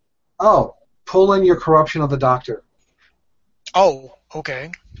close. Oh, pull in your Corruption of the Doctor. Oh,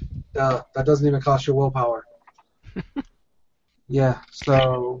 okay. That doesn't even cost you willpower. Yeah,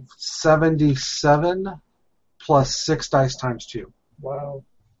 so 77 plus 6 dice times 2. Wow.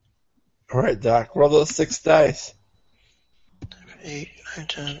 All right, Doc. Roll those 6 dice. 8, 9,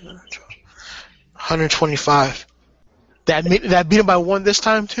 10, 11, 12. 125. That beat him by 1 this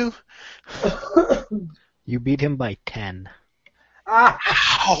time, too? You beat him by 10.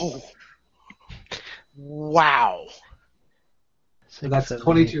 Ow! Wow. That's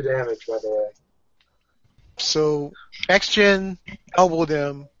 22 damage, by the way. So, X-Gen elbowed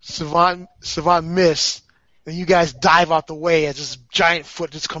him, Savant missed, and you guys dive out the way as this giant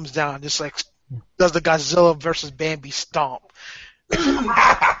foot just comes down, just like does the Godzilla versus Bambi stomp.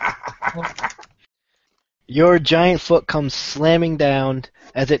 Your giant foot comes slamming down.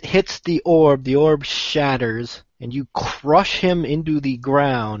 As it hits the orb shatters, and you crush him into the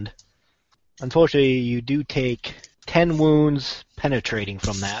ground. Unfortunately, you do take 10 wounds penetrating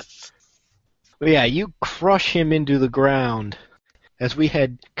from that. But yeah, you crush him into the ground as we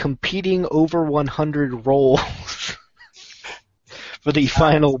had competing over 100 rolls for the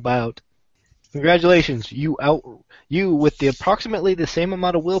final bout. Congratulations, you with the approximately the same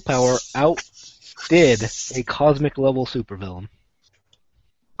amount of willpower outdid a cosmic level supervillain.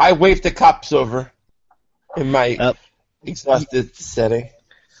 I waved the cops over in my exhausted setting.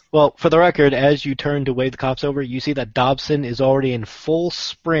 Well, for the record, as you turn to wave the cops over, you see that Dobson is already in full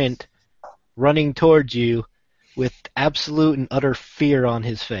sprint running towards you with absolute and utter fear on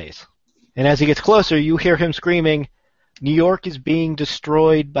his face. And as he gets closer, you hear him screaming, "New York is being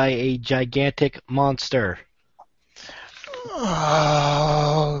destroyed by a gigantic monster."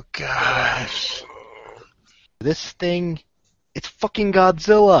 Oh, gosh. This thing, it's fucking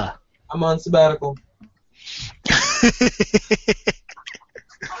Godzilla. I'm on sabbatical.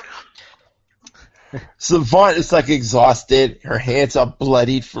 Savant is like exhausted. Her hands are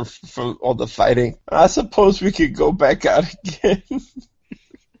bloodied from all the fighting. I suppose we could go back out again.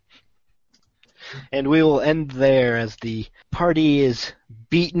 And we will end there as the party is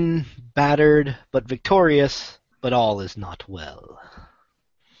beaten, battered, but victorious, but all is not well.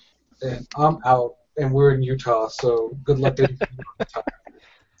 And I'm out, and we're in Utah, so good luck to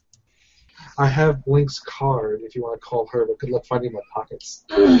I have Blink's card, if you want to call her, but good luck finding my pockets.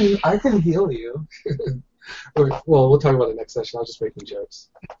 I can heal you. Well, we'll talk about it next session. I'll just making jokes.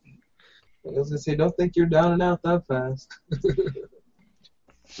 I was going to say, don't think you're down and out that fast.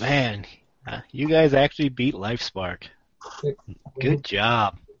 Man, you guys actually beat Lifespark. Good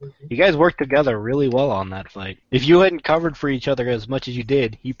job. You guys worked together really well on that fight. If you hadn't covered for each other as much as you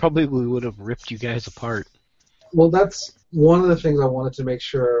did, he probably would have ripped you guys apart. Well, that's one of the things I wanted to make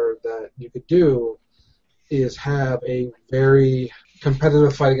sure that you could do is have a very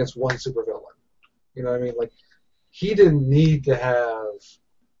competitive fight against one supervillain. You know what I mean? Like, he didn't need to have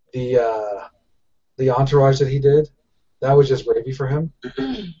the entourage that he did. That was just gravy for him.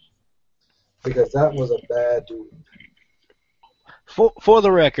 Because that was a bad dude. For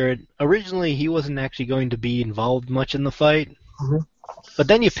the record, originally he wasn't actually going to be involved much in the fight. Mm-hmm. But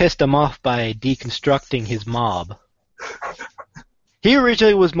then you pissed him off by deconstructing his mob. He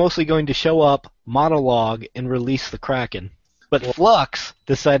originally was mostly going to show up, monologue, and release the Kraken. But Flux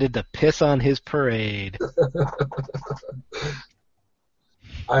decided to piss on his parade.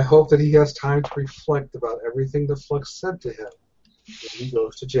 I hope that he has time to reflect about everything that Flux said to him when he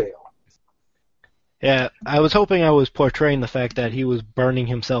goes to jail. Yeah, I was hoping I was portraying the fact that he was burning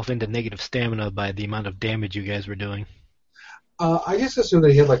himself into negative stamina by the amount of damage you guys were doing. I just assumed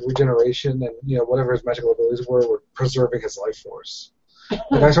that he had like regeneration and whatever his magical abilities were preserving his life force.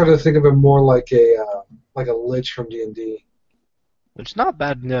 And I started to think of him more like a lich from D&D. Which is not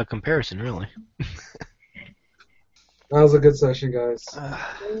bad in comparison, really. That was a good session, guys.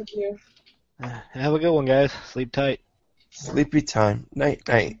 Thank you. Have a good one, guys. Sleep tight. Sleepy time. Night,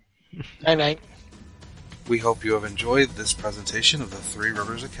 night. Night, night. We hope you have enjoyed this presentation of the Three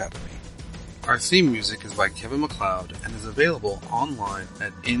Rivers Academy. Our theme music is by Kevin MacLeod and is available online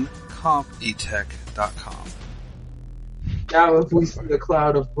at incompetech.com. Now, if we see the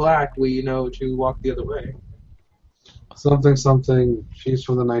cloud of black, we know to walk the other way. Something, something, she's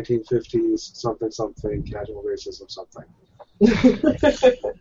from the 1950s, something, something, casual racism, something.